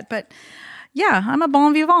about that, but yeah, I'm a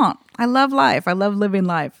bon vivant. I love life. I love living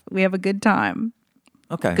life. We have a good time.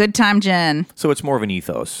 Okay, good time, Jen. So it's more of an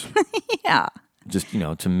ethos. Yeah. Just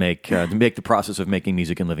to make the process of making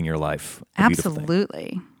music and living your life a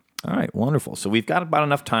absolutely. All right, wonderful. So we've got about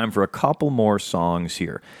enough time for a couple more songs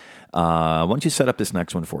here. Why don't you set up this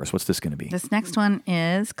next one for us? What's this going to be? This next one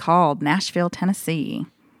is called Nashville, Tennessee.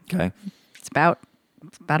 Okay. It's about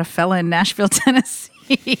a fella in Nashville,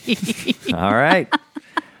 Tennessee. All right.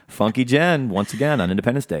 Funkyjenn, once again, on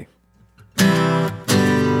Independence Day.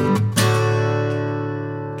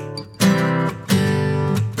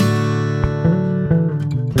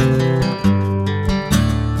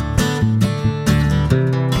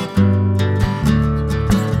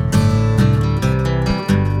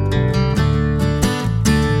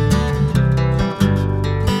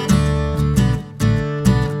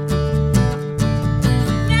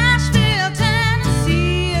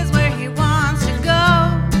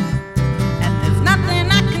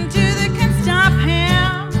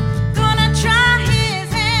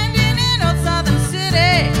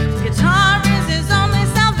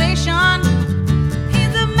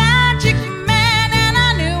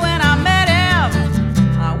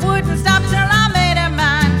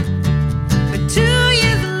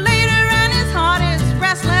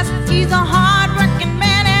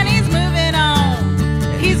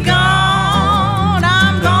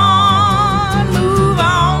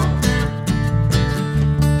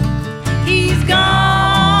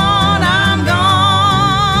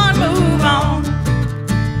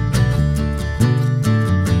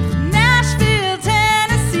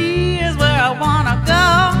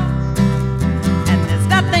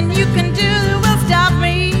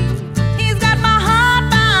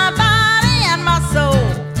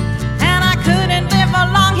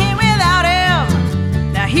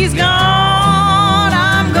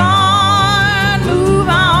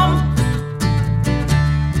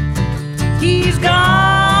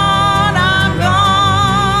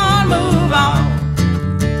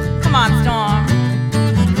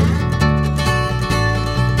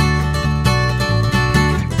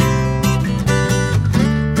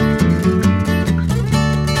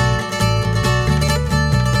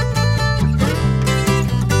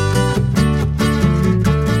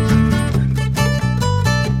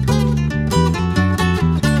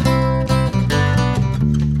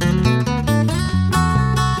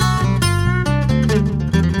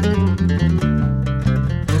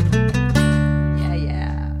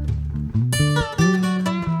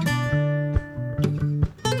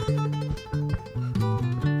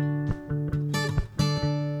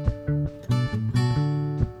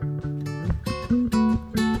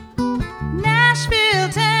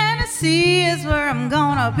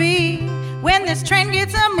 Be when this train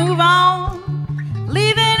gets a move on,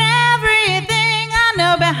 leaving everything I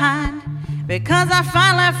know behind, because I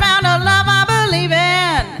finally found a love I believe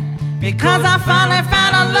in, because I finally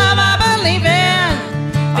found a love I believe in,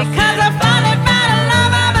 because I finally found a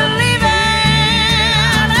love I believe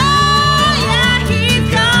in. Oh yeah, he's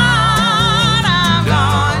gone, I'm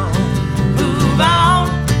gone, move on.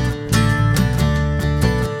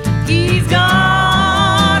 He's gone.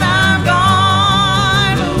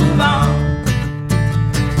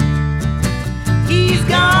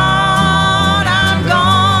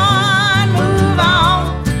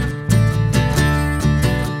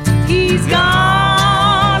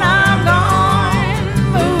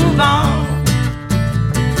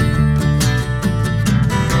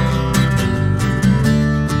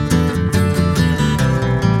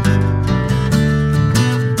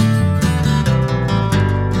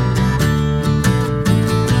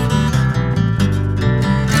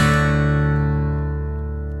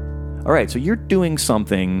 All right, so you're doing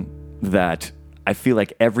something that I feel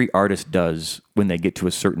like every artist does when they get to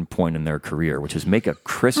a certain point in their career, which is make a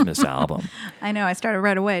Christmas album. I know, I started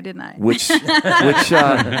right away, didn't I? Well,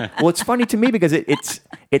 it's funny to me because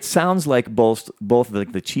it sounds like both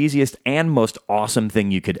the cheesiest and most awesome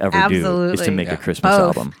thing you could ever do is to make a Christmas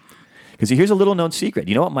album. Because here's a little known secret.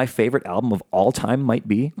 You know what my favorite album of all time might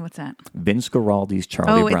be? What's that? Vince Guaraldi's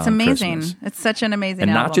Charlie Brown Christmas. Oh, it's amazing. Christmas. It's such an amazing album.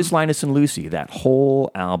 And album. not just Linus and Lucy, that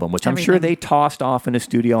whole album, which I'm sure they tossed off in a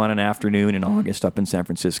studio on an afternoon in August up in San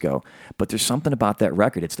Francisco. But there's something about that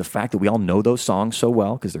record. It's the fact that we all know those songs so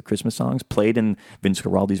well because they're Christmas songs, played in Vince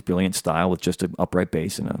Guaraldi's brilliant style with just an upright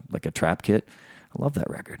bass and a trap kit. I love that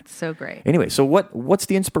record. So great. Anyway, so what's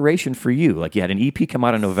the inspiration for you? Like you had an EP come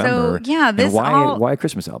out in November. So, yeah, this and why a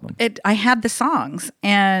Christmas album? I had the songs,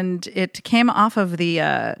 and it came off of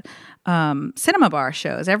the Cinema Bar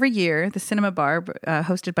shows. Every year, the Cinema Bar,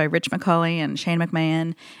 hosted by Rich McCauley and Shane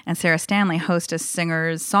McMahon and Sarah Stanley, host a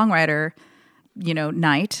singers-songwriter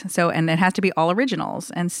night. So, and it has to be all originals.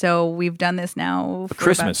 And so we've done this now for a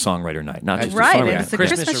Christmas songwriter night, not just right. a songwriter. It's a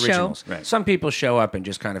Christmas show. Right. Some people show up and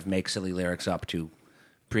just kind of make silly lyrics up to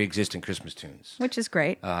pre-existing Christmas tunes, which is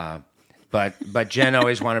great. But Jen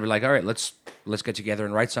always wanted to be like, all right, let's get together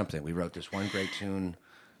and write something. We wrote this one great tune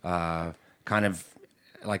kind of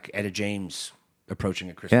like Etta James approaching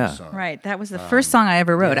a Christmas song. Right. That was the first song I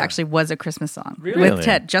ever wrote, actually was a Christmas song. Really? With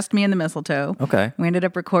Ted, Just Me and the Mistletoe. Okay. We ended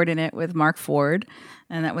up recording it with Mark Ford.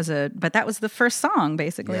 And that was the first song,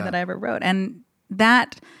 basically, that I ever wrote. And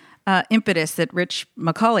that impetus that Rich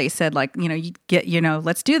McCauley said, like,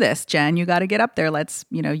 let's do this, Jen. You got to get up there. Let's,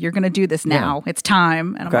 you're going to do this now. It's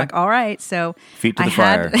time. And I'm like, all right. So feet to the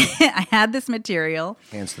fire. I had this material.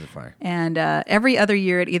 Hands to the fire. And every other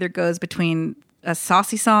year it either goes between a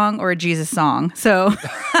saucy song or a Jesus song. So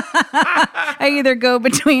I either go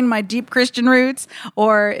between my deep Christian roots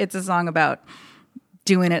or it's a song about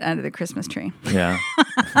doing it under the Christmas tree. Yeah.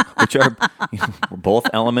 Which are both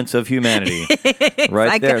elements of humanity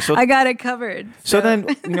right there. So I got it covered. So then,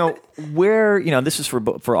 where, this is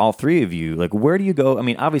for all three of you, like, where do you go? I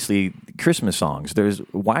mean, obviously Christmas songs,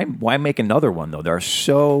 why make another one though? There are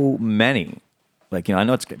so many. Like, I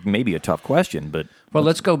know it's maybe a tough question, but... Well,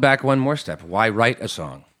 let's go back one more step. Why write a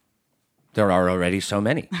song? There are already so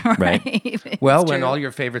many. Right? Well, when all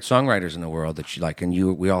your favorite songwriters in the world that you like, and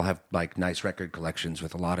we all have like nice record collections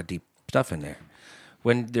with a lot of deep stuff in there.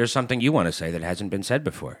 When there's something you want to say that hasn't been said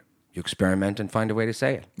before, you experiment and find a way to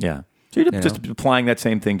say it. Yeah. So you're just applying that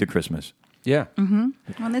same thing to Christmas. Yeah.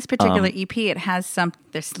 Mm-hmm. On this particular EP, it has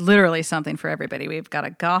there's literally something for everybody. We've got a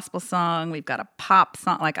gospel song. We've got a pop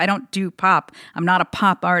song. Like, I don't do pop. I'm not a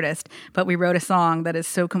pop artist, but we wrote a song that is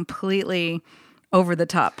so completely over the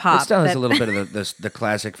top pop. It still has a little bit of the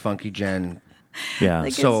classic Funkyjenn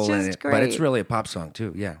soul in it, great. But it's really a pop song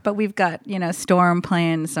too. Yeah. But we've got, Storm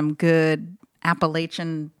playing some good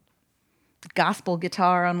Appalachian gospel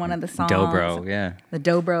guitar on one of the songs. Dobro, yeah. The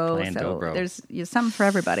dobro. Playing dobro. There's something for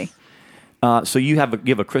everybody. So you have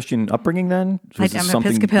a Christian upbringing then? So I'm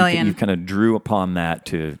Episcopalian. You kind of drew upon that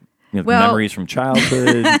to memories from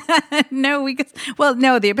childhood. No,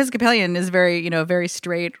 the Episcopalian is very, very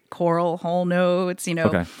straight choral whole notes,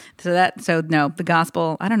 Okay. So the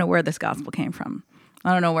gospel. I don't know where this gospel came from.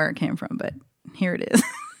 I don't know where it came from, but here it is.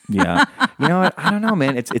 Yeah, you know what? I don't know,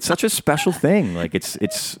 man. It's such a special thing. Like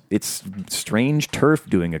it's strange turf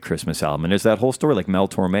doing a Christmas album, and there's that whole story. Like Mel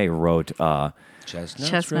Torme wrote.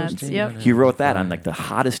 Chestnuts. Yep. He wrote that on like the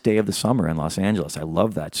hottest day of the summer in Los Angeles. I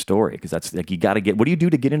love that story because that's like you got to get. What do you do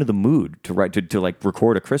to get into the mood to write to like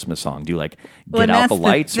record a Christmas song? Do you like get out the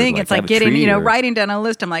lights? Thing. Or, like, it's like getting writing down a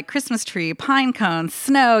list. I'm like Christmas tree, pine cone,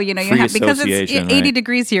 snow. You have because it's 80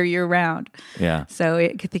 degrees here year round. Yeah. So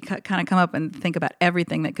it could kind of come up and think about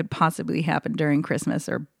everything that could possibly happen during Christmas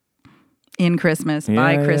or in Christmas,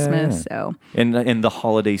 by Christmas. So and the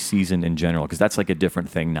holiday season in general, because that's like a different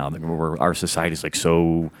thing now. Where our society is like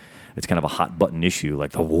so, it's kind of a hot button issue.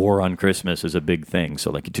 Like the war on Christmas is a big thing.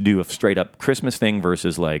 So like to do a straight up Christmas thing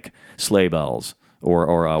versus like sleigh bells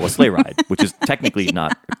or a sleigh ride, which is technically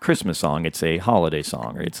not a Christmas song. It's a holiday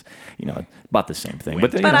song, or it's about the same thing.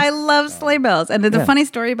 But I love sleigh bells. And the funny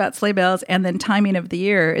story about sleigh bells and then timing of the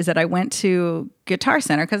year is that I went to Guitar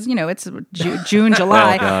Center because it's June,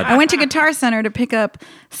 July. I went to Guitar Center to pick up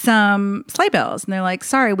some sleigh bells, and they're like,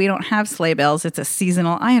 "Sorry, we don't have sleigh bells. It's a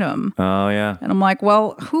seasonal item." Oh yeah. And I'm like,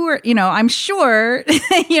 "Well, who are I'm sure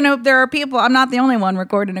there are people. I'm not the only one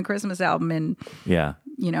recording a Christmas album." And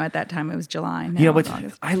at that time it was July. But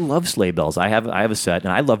I love sleigh bells. I have a set,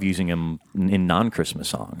 and I love using them in non-Christmas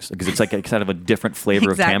songs because it's like kind of a different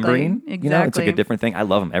flavor of tambourine. Exactly. It's like a different thing. I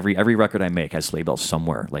love them. Every record I make has sleigh bells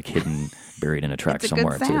somewhere, like hidden, buried in a track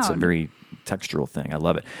somewhere. It's a very textural thing. I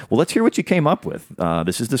love it. Well, let's hear what you came up with.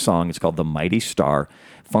 This is the song. It's called "The Mighty Star."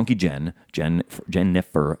 Funkyjenn,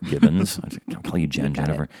 Jennifer Gibbons. I'll call you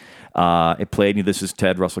Jennifer. It played. This is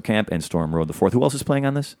Ted Russell Camp and Storm Road the Fourth. Who else is playing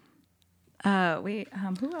on this? Who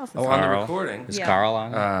else? Is on the recording is Carl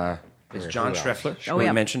on? Is John Schreffler, who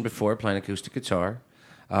we mentioned before, playing acoustic guitar.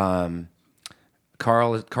 Carl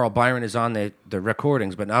Byron is on the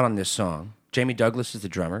recordings, but not on this song. Jamie Douglas is the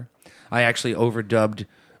drummer. I actually overdubbed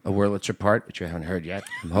a Wurlitzer part, which you haven't heard yet.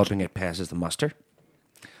 I'm hoping it passes the muster.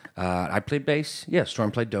 I played bass. Yeah,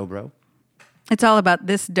 Storm played dobro. It's all about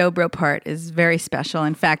this dobro part is very special.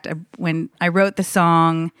 In fact, when I wrote the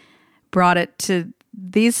song, brought it to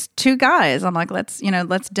these two guys. I'm like, let's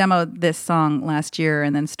demo this song last year,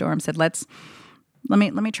 and then Storm said, let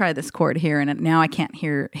me try this chord here, and now I can't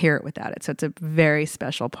hear it without it. So it's a very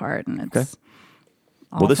special part, and it's okay.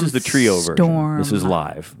 Well, this is the trio version. This is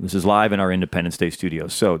live. This is live in our Independence Day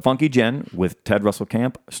studios. So Funkyjenn with Ted Russell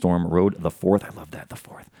Camp, Storm Road the Fourth. I love that, the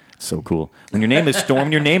Fourth. So cool. When your name is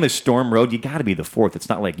Storm Road, you got to be the fourth. It's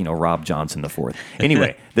not like, Rob Johnson the fourth.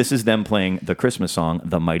 Anyway, this is them playing the Christmas song,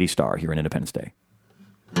 The Mighty Star, here in Independence Day.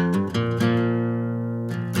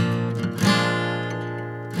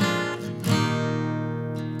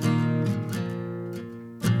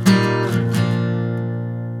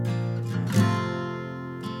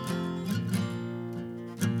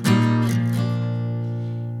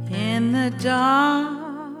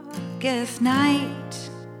 darkest night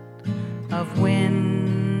of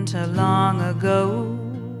winter long ago,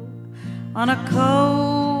 on a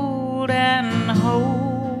cold and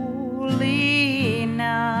holy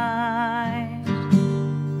night,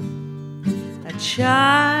 a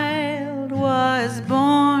child was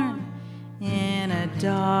born in a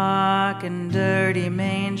dark and dirty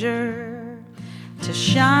manger to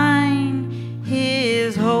shine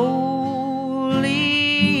his holy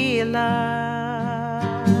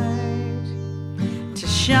light, to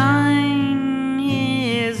shine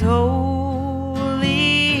his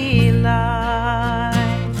holy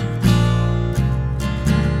light.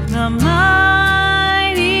 The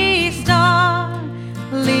mighty star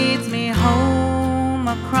leads me home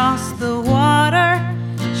across the water,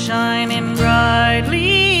 shining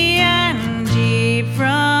brightly and deep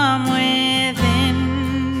from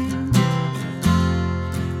within.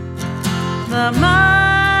 The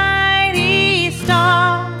mighty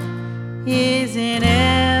star is in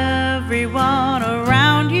everyone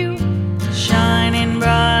around you, shining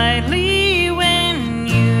brightly when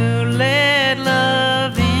you let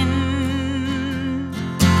love in.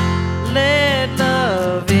 Let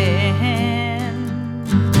love in.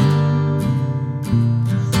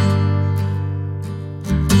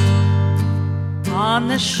 On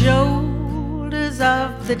the shoulders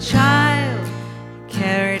of the child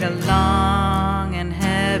carried a long and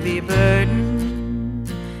heavy burden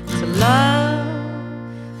to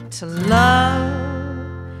love, to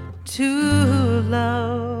love, to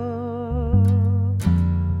love.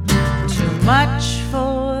 Too much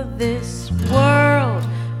for this world,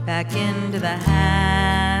 back into the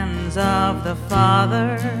hands of the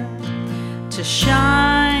Father, to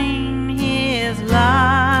shine his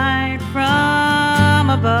light from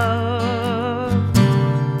above.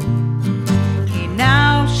 He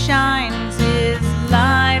now shines his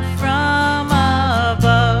light from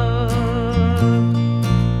above.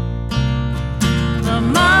 The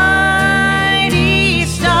mighty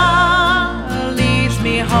star leads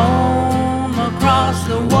me home across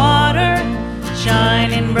the water,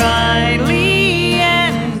 shining brightly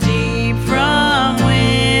and deep from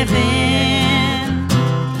within.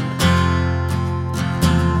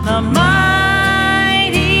 The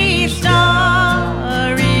mighty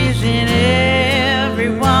star is in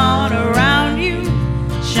everyone around you,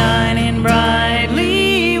 shining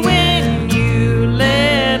brightly when you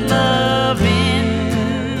let love in.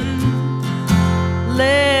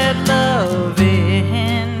 Let love in.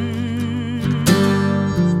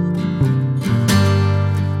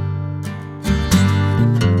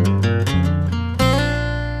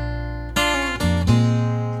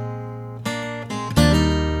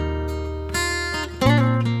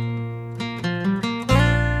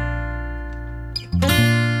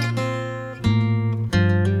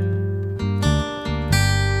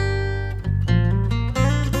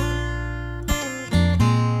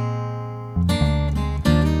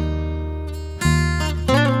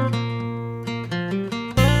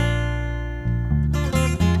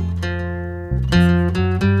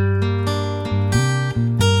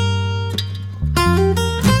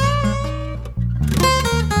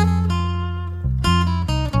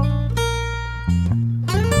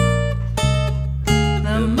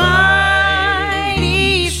 The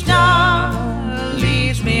mighty star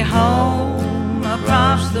leads me home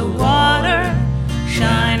across the water,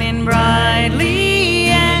 shining brightly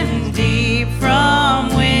and deep from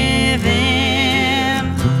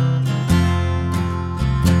within.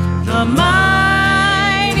 The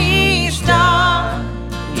mighty star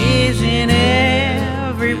is in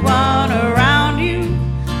everyone around you,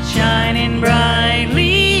 shining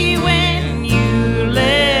brightly when you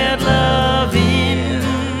let love in.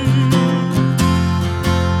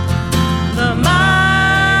 The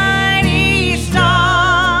mighty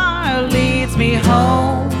star leads me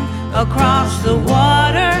home across the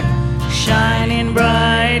water, shining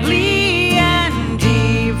brightly and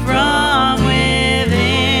deep from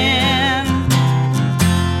within.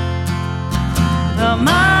 The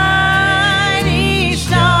mighty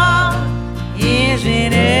star is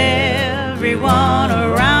in everyone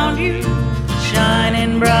around you,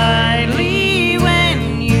 shining brightly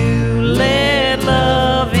when you let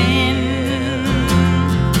love in.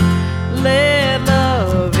 Let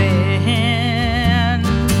love in.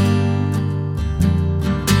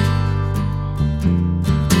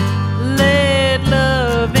 Let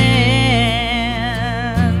love in.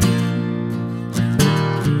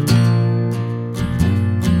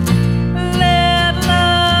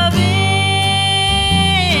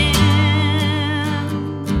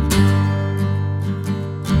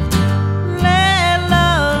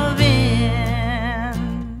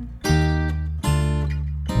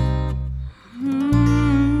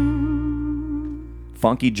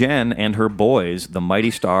 Funkyjenn and her boys, The Mighty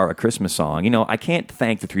Star, A Christmas Song. I can't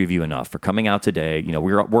thank the three of you enough for coming out today.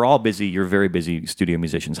 We're all busy. You're very busy studio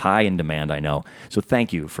musicians, high in demand, I know. So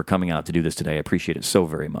thank you for coming out to do this today. I appreciate it so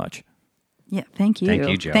very much. Yeah, thank you. Thank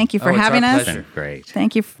you, Joe. Thank you for having us. Pleasure. Great.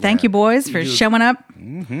 Thank you, boys, for showing up.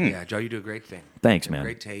 Mm-hmm. Yeah, Joe, you do a great thing. Thanks, man.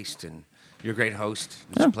 Great taste, and you're a great host.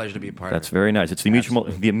 It's a pleasure to be a part of it. That's very nice. It's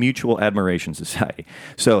the Mutual Admiration Society.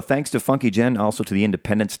 So thanks to Funkyjenn, also to the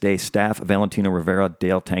Independence Day staff, Valentino Rivera,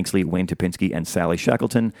 Dale Tanksley, Wayne Topinski, and Sally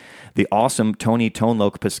Shackleton. The awesome Tony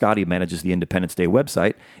Toneloke Piscotti manages the Independence Day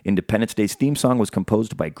website. Independence Day's theme song was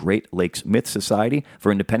composed by Great Lakes Myth Society.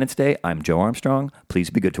 For Independence Day, I'm Joe Armstrong. Please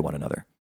be good to one another.